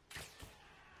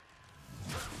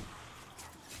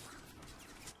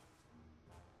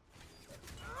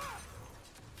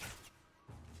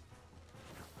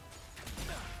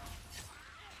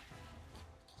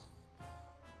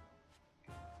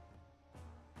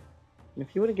 And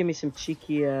if you want to give me some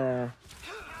cheeky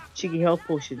health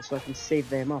potions so I can save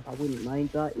them up, I wouldn't mind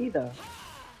that either.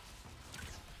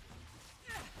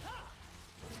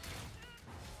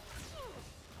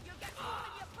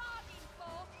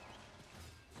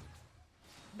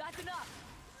 That's enough.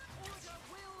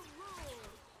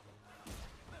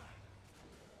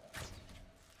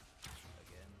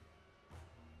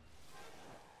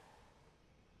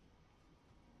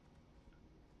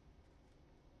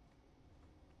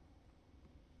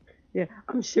 Yeah,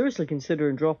 I'm seriously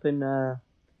considering dropping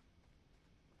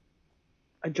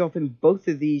both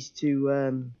of these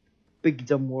to big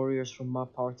dumb warriors from my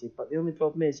party, but the only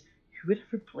problem is who would I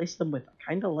replace them with? I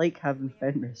kinda like having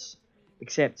Fenris.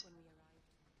 Except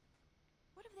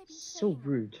What have they been so saying?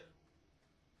 rude. I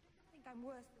think I'm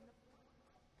worse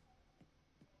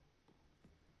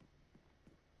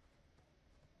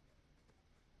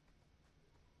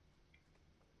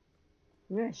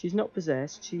than the... Yeah, she's not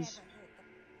possessed, she's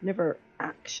never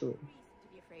actually. Reason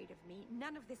to be afraid of me.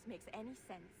 None of this makes any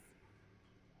sense.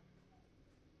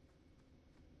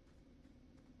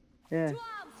 Yeah.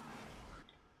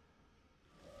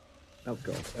 Oh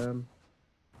god,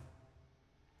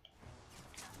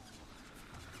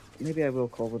 maybe I will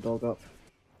call the dog up.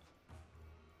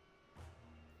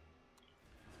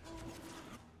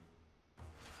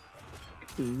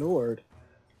 Good lord.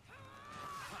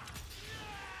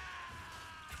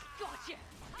 Gotcha.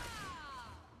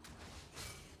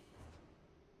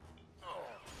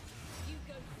 You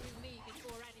go through me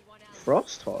before anyone else.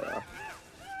 Frost horror?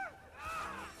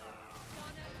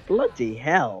 Bloody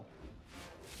hell.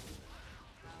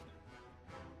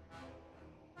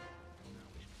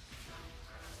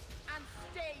 And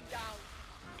stay down.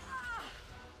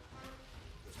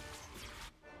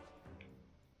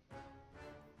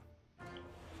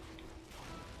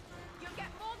 You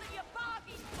get more than you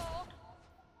bargained for.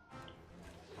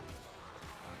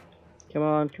 Come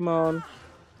on, come on.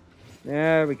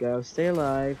 There we go, stay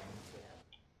alive.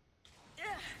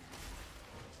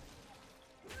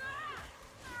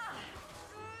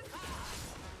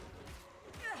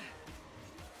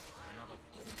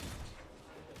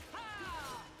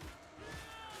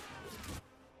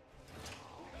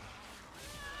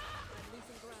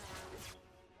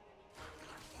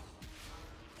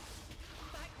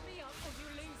 Back me up or you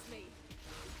lose me.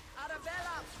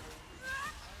 Arabella!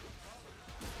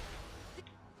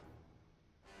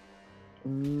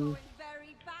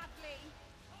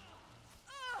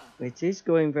 It is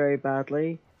going very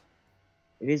badly.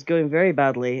 It is going very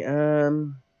badly.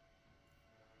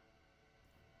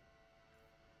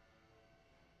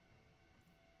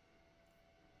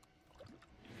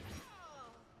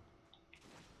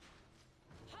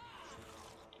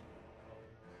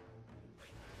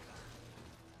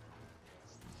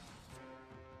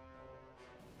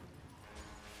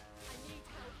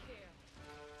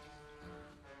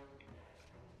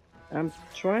 I'm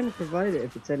trying to provide it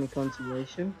if it's any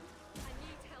consolation.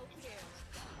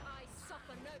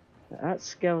 That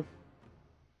skeleton,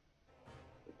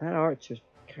 that archer's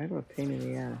kind of a pain in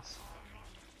the ass.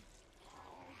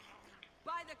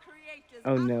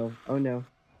 Oh no, oh no.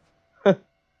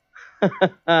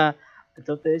 I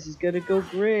thought this is gonna go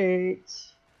great.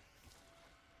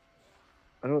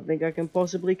 I don't think I can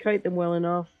possibly kite them well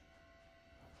enough.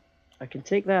 I can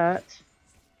take that.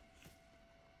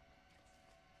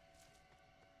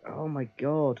 Oh my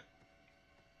god.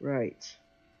 Right.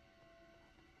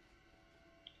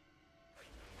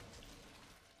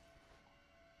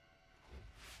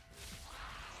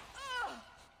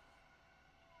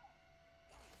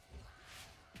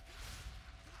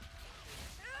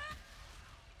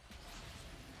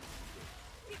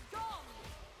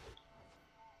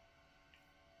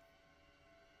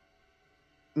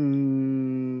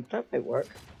 That might work.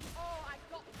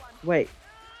 Wait.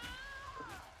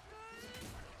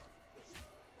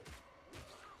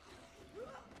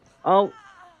 Oh.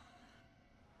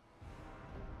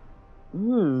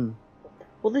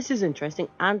 Well, this is interesting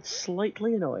and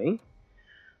slightly annoying.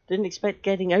 Didn't expect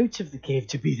getting out of the cave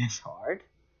to be this hard.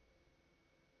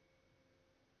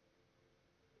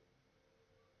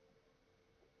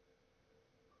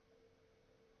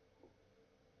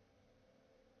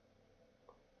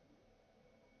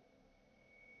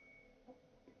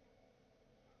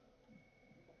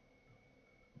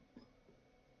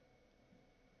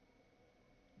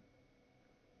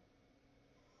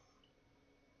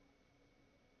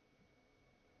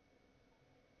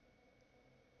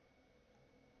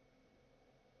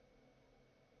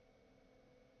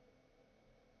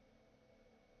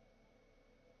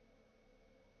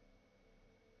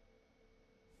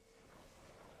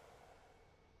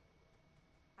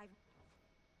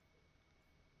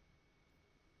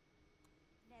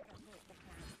 Never made the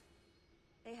plan.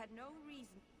 They had no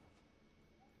reason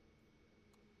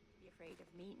to be afraid of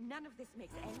me. None of this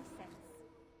makes any sense.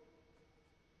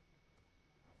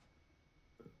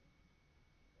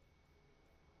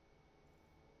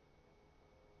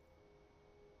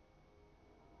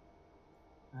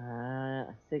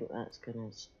 I think that's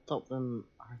gonna stop them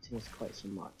hurting us quite so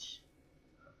much.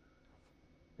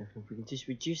 If we can just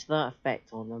reduce that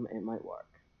effect on them, it might work.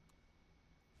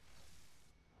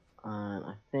 And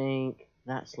I think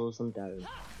that slows them down.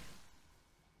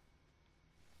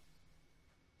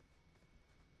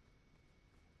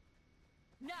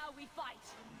 Now we fight.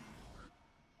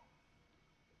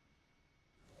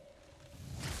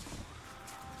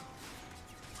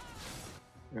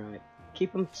 Right.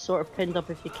 Keep them sort of pinned up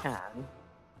if you can.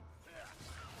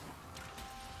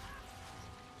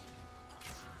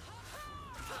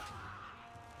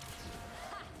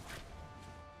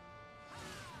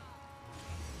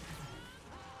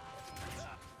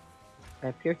 I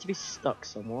appear to be stuck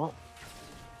somewhat.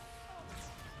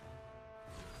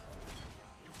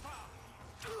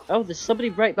 Oh, there's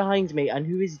somebody right behind me, and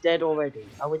who is dead already?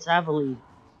 Oh, it's Aveline.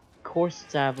 Of course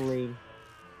it's Aveline.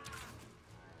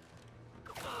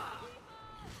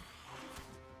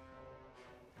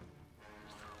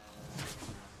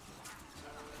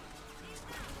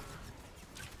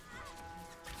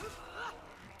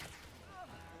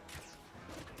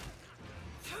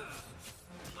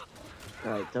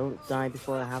 Right, don't die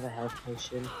before I have a health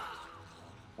potion.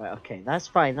 Right, okay, that's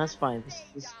fine, that's fine.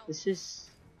 This is...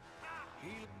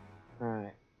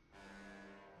 Alright.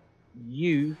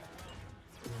 You...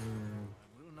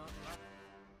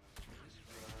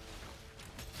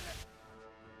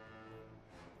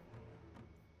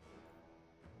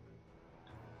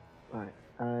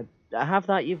 Right, I have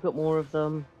that, you've got more of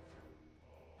them.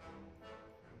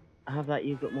 I have that,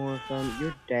 you've got more of them.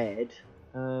 You're dead.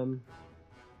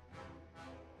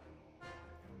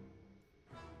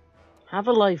 Have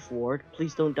a life ward.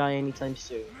 Please don't die anytime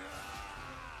soon.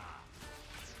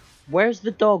 Where's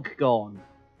the dog gone?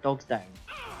 Dog's down.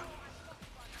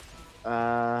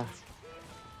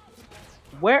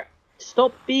 Where?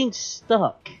 Stop being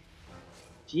stuck.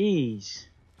 Jeez.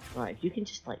 Right, if you can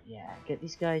just, like, yeah, get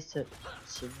these guys to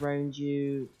surround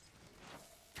you.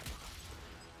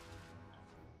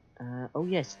 Oh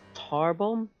yes, tar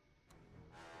bomb?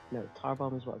 No, tar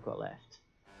bomb is what I've got left.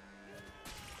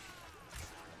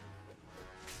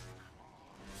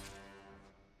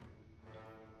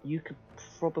 You could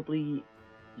probably...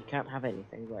 You can't have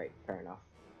anything, right? Fair enough.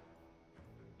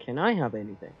 Can I have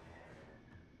anything?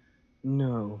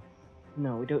 No.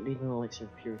 No, we don't need an elixir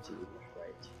of purity either,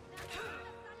 right?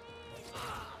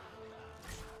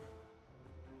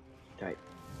 Right.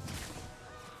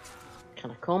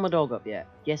 Can I call my dog up yet?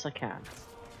 Yes, I can.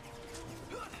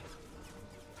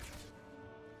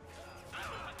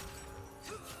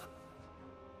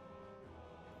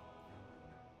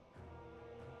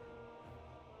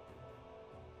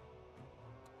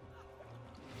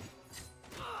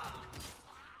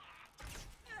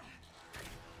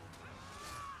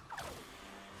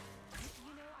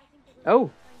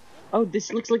 Oh! Oh,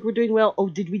 this looks like we're doing well. Oh,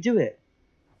 did we do it?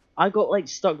 I got like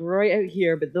stuck right out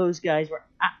here, but those guys were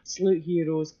absolute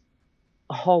heroes.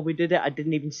 Oh, we did it. I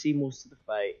didn't even see most of the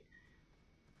fight.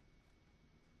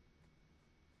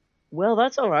 Well,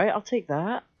 that's alright. I'll take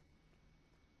that.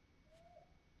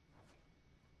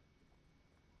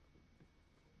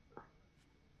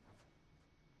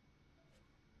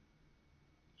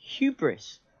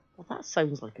 Hubris. Well, that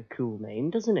sounds like a cool name,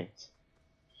 doesn't it?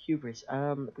 Hubris.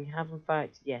 We have in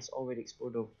fact, yes, already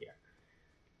explored over here.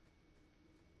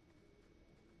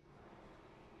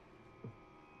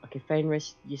 Okay,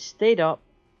 Fenris, you stayed up.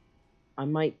 I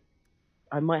might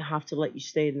have to let you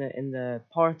stay in the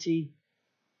party.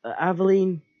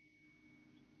 Aveline,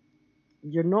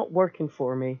 you're not working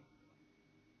for me,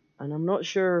 and I'm not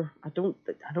sure. I don't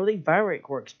think Varric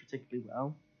works particularly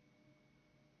well.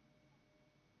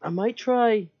 I might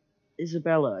try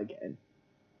Isabella again,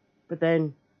 but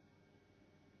then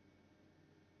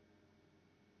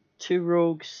two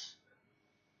rogues.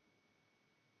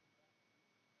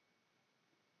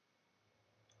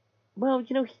 Well,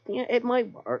 you know, yeah, it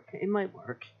might work. It might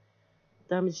work.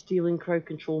 Damage dealing crowd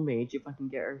control mage if I can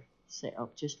get her set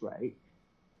up just right.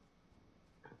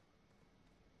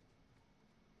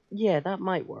 Yeah, that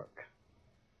might work.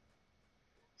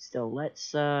 Still,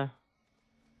 let's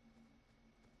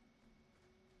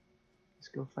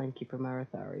go find Keeper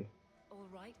Marathari. All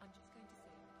right, I'm just going to say,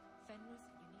 Fenris,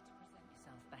 you need to present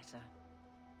yourself better.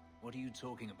 What are you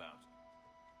talking about?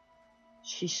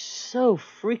 She's so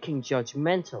freaking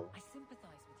judgmental. I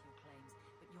sympathize with your claims,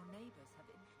 but your neighbors have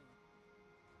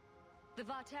influence. The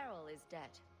Varterral is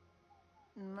dead.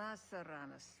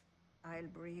 Maceranus. I'll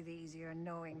breathe easier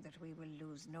knowing that we will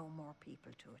lose no more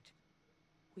people to it.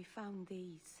 We found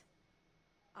these.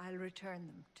 I'll return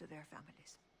them to their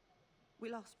families. We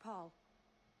lost Paul.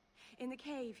 In the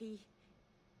cave, he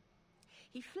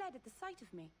fled at the sight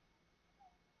of me.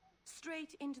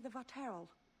 Straight into the Varterral.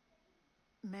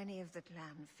 Many of the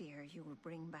clan fear you will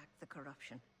bring back the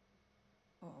corruption.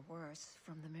 Or worse,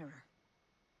 from the mirror.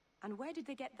 And where did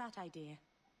they get that idea?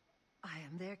 I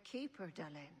am their keeper,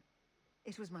 Dalen.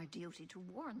 It was my duty to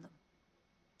warn them.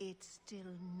 It's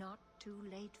still not too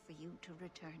late for you to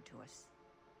return to us.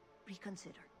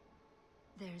 Reconsider.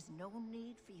 There's no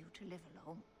need for you to live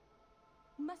alone.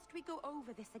 Must we go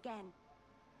over this again?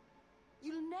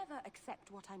 You'll never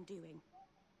accept what I'm doing.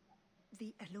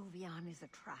 The Eluvian is a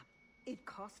trap. It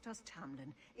cost us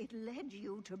Tamlin. It led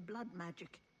you to blood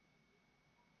magic.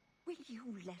 Will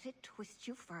you let it twist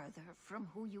you further from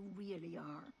who you really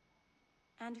are?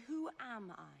 And who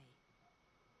am I?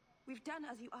 We've done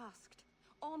as you asked.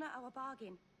 Honor our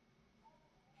bargain.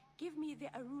 Give me the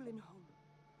Arulin home.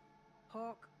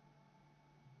 Hawk,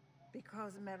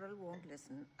 because Merrill won't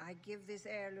listen, I give this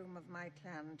heirloom of my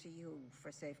clan to you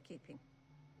for safekeeping.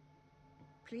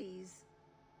 Please,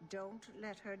 don't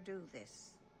let her do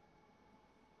this.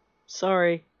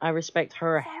 Sorry, I respect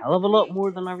her a hell of a lot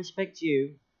more than I respect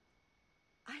you.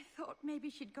 I thought maybe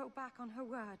she'd go back on her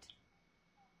word.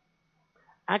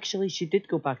 Actually, she did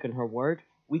go back on her word.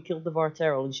 We killed the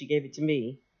Varterral and she gave it to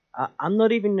me. I'm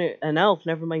not even an elf,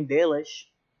 never mind Dalish.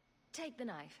 Take the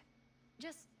knife.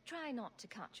 Just try not to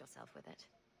cut yourself with it.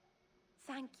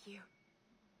 Thank you.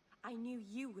 I knew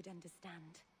you would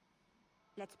understand.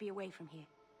 Let's be away from here.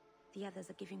 The others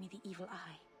are giving me the evil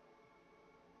eye.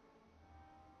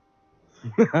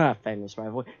 Fenris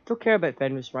rivalry. Don't care about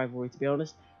Fenris rivalry, to be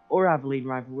honest. Or Aveline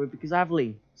rivalry, because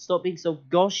Aveline, stop being so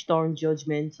gosh darn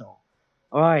judgmental.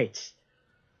 Alright.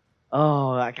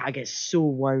 Oh, I get so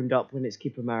wound up when it's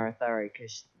Keeper Marathari,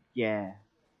 because, yeah.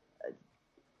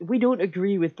 We don't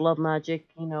agree with blood magic,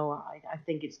 you know, I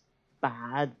think it's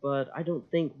bad, but I don't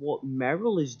think what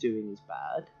Merrill is doing is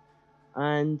bad.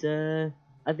 And,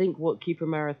 I think what Keeper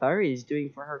Marathari is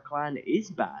doing for her clan is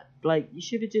bad. Like, you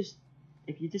should have just,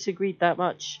 if you disagreed that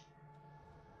much,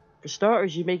 for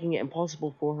starters, you're making it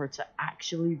impossible for her to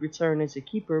actually return as a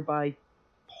keeper by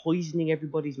poisoning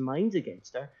everybody's minds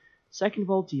against her. Second of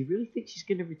all, do you really think she's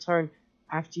going to return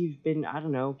after you've been, I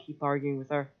don't know, keep arguing with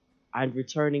her? and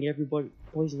returning everybody,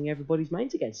 poisoning everybody's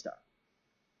minds against her.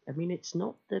 I mean, it's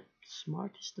not the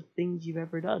smartest of things you've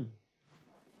ever done.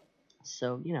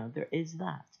 So, you know, there is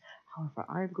that. However,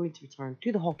 I'm going to return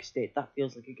to the Hawk Estate. That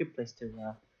feels like a good place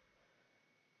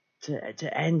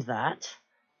to end that.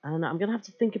 And I'm going to have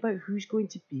to think about who's going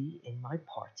to be in my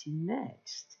party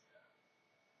next.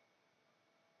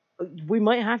 We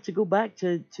might have to go back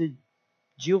to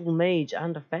Dual Mage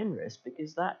and a Fenris,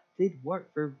 because that did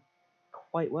work for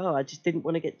quite well. I just didn't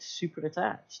want to get super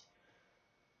attached.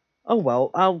 Oh well,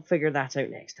 I'll figure that out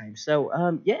next time.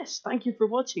 So, yes, thank you for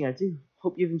watching. I do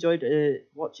hope you've enjoyed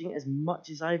watching as much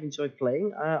as I've enjoyed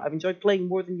playing. I've enjoyed playing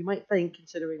more than you might think,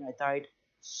 considering I died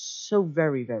so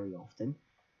very, very often.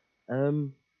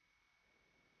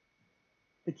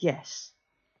 But yes,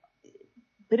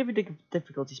 bit of a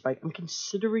difficulty spike. I'm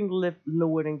considering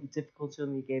lowering the difficulty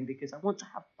on the game because I want to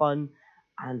have fun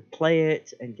and play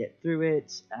it and get through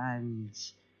it and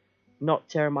not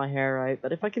tear my hair out.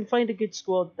 But if I can find a good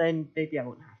squad, then maybe I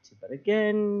won't have to. But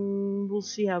again, we'll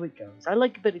see how it goes. I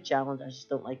like a bit of challenge. I just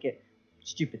don't like it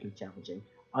stupidly challenging.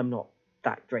 I'm not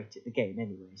that great at the game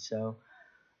anyway. So,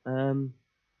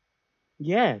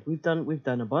 yeah, we've done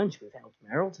a bunch. We've helped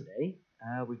Merrill today.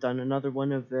 We've done another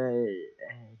one of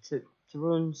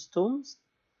Tyrone's Tomes,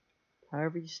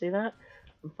 however you say that.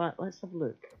 In fact, let's have a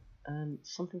look.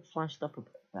 Something flashed up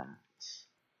about that.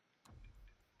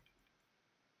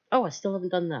 Oh, I still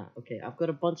haven't done that. Okay, I've got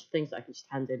a bunch of things that I can just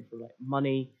hand in for like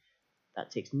money. That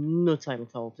takes no time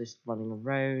at all, just running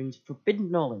around.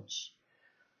 Forbidden Knowledge.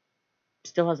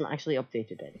 Still hasn't actually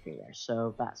updated anything there,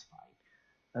 so that's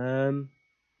fine.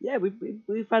 Yeah,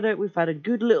 we've had a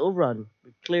good little run.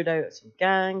 We've cleared out some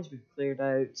gangs. We've cleared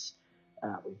out.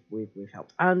 We've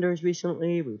helped Anders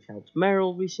recently. We've helped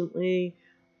Merrill recently.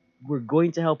 We're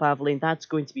going to help Aveline. That's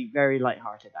going to be very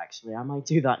lighthearted, actually. I might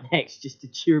do that next just to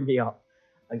cheer me up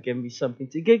and give me something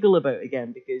to giggle about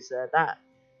again, because that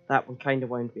one kind of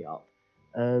wound me up.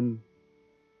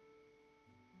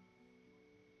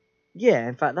 Yeah,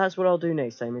 in fact, that's what I'll do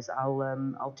next time. Is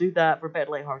I'll do that for a bit of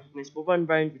lightheartedness. We'll run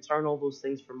round, return all those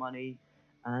things for money,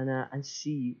 and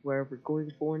see where we're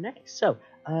going for next. So,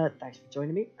 thanks for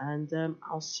joining me, and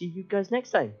I'll see you guys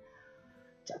next time.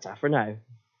 Ta-ta for now.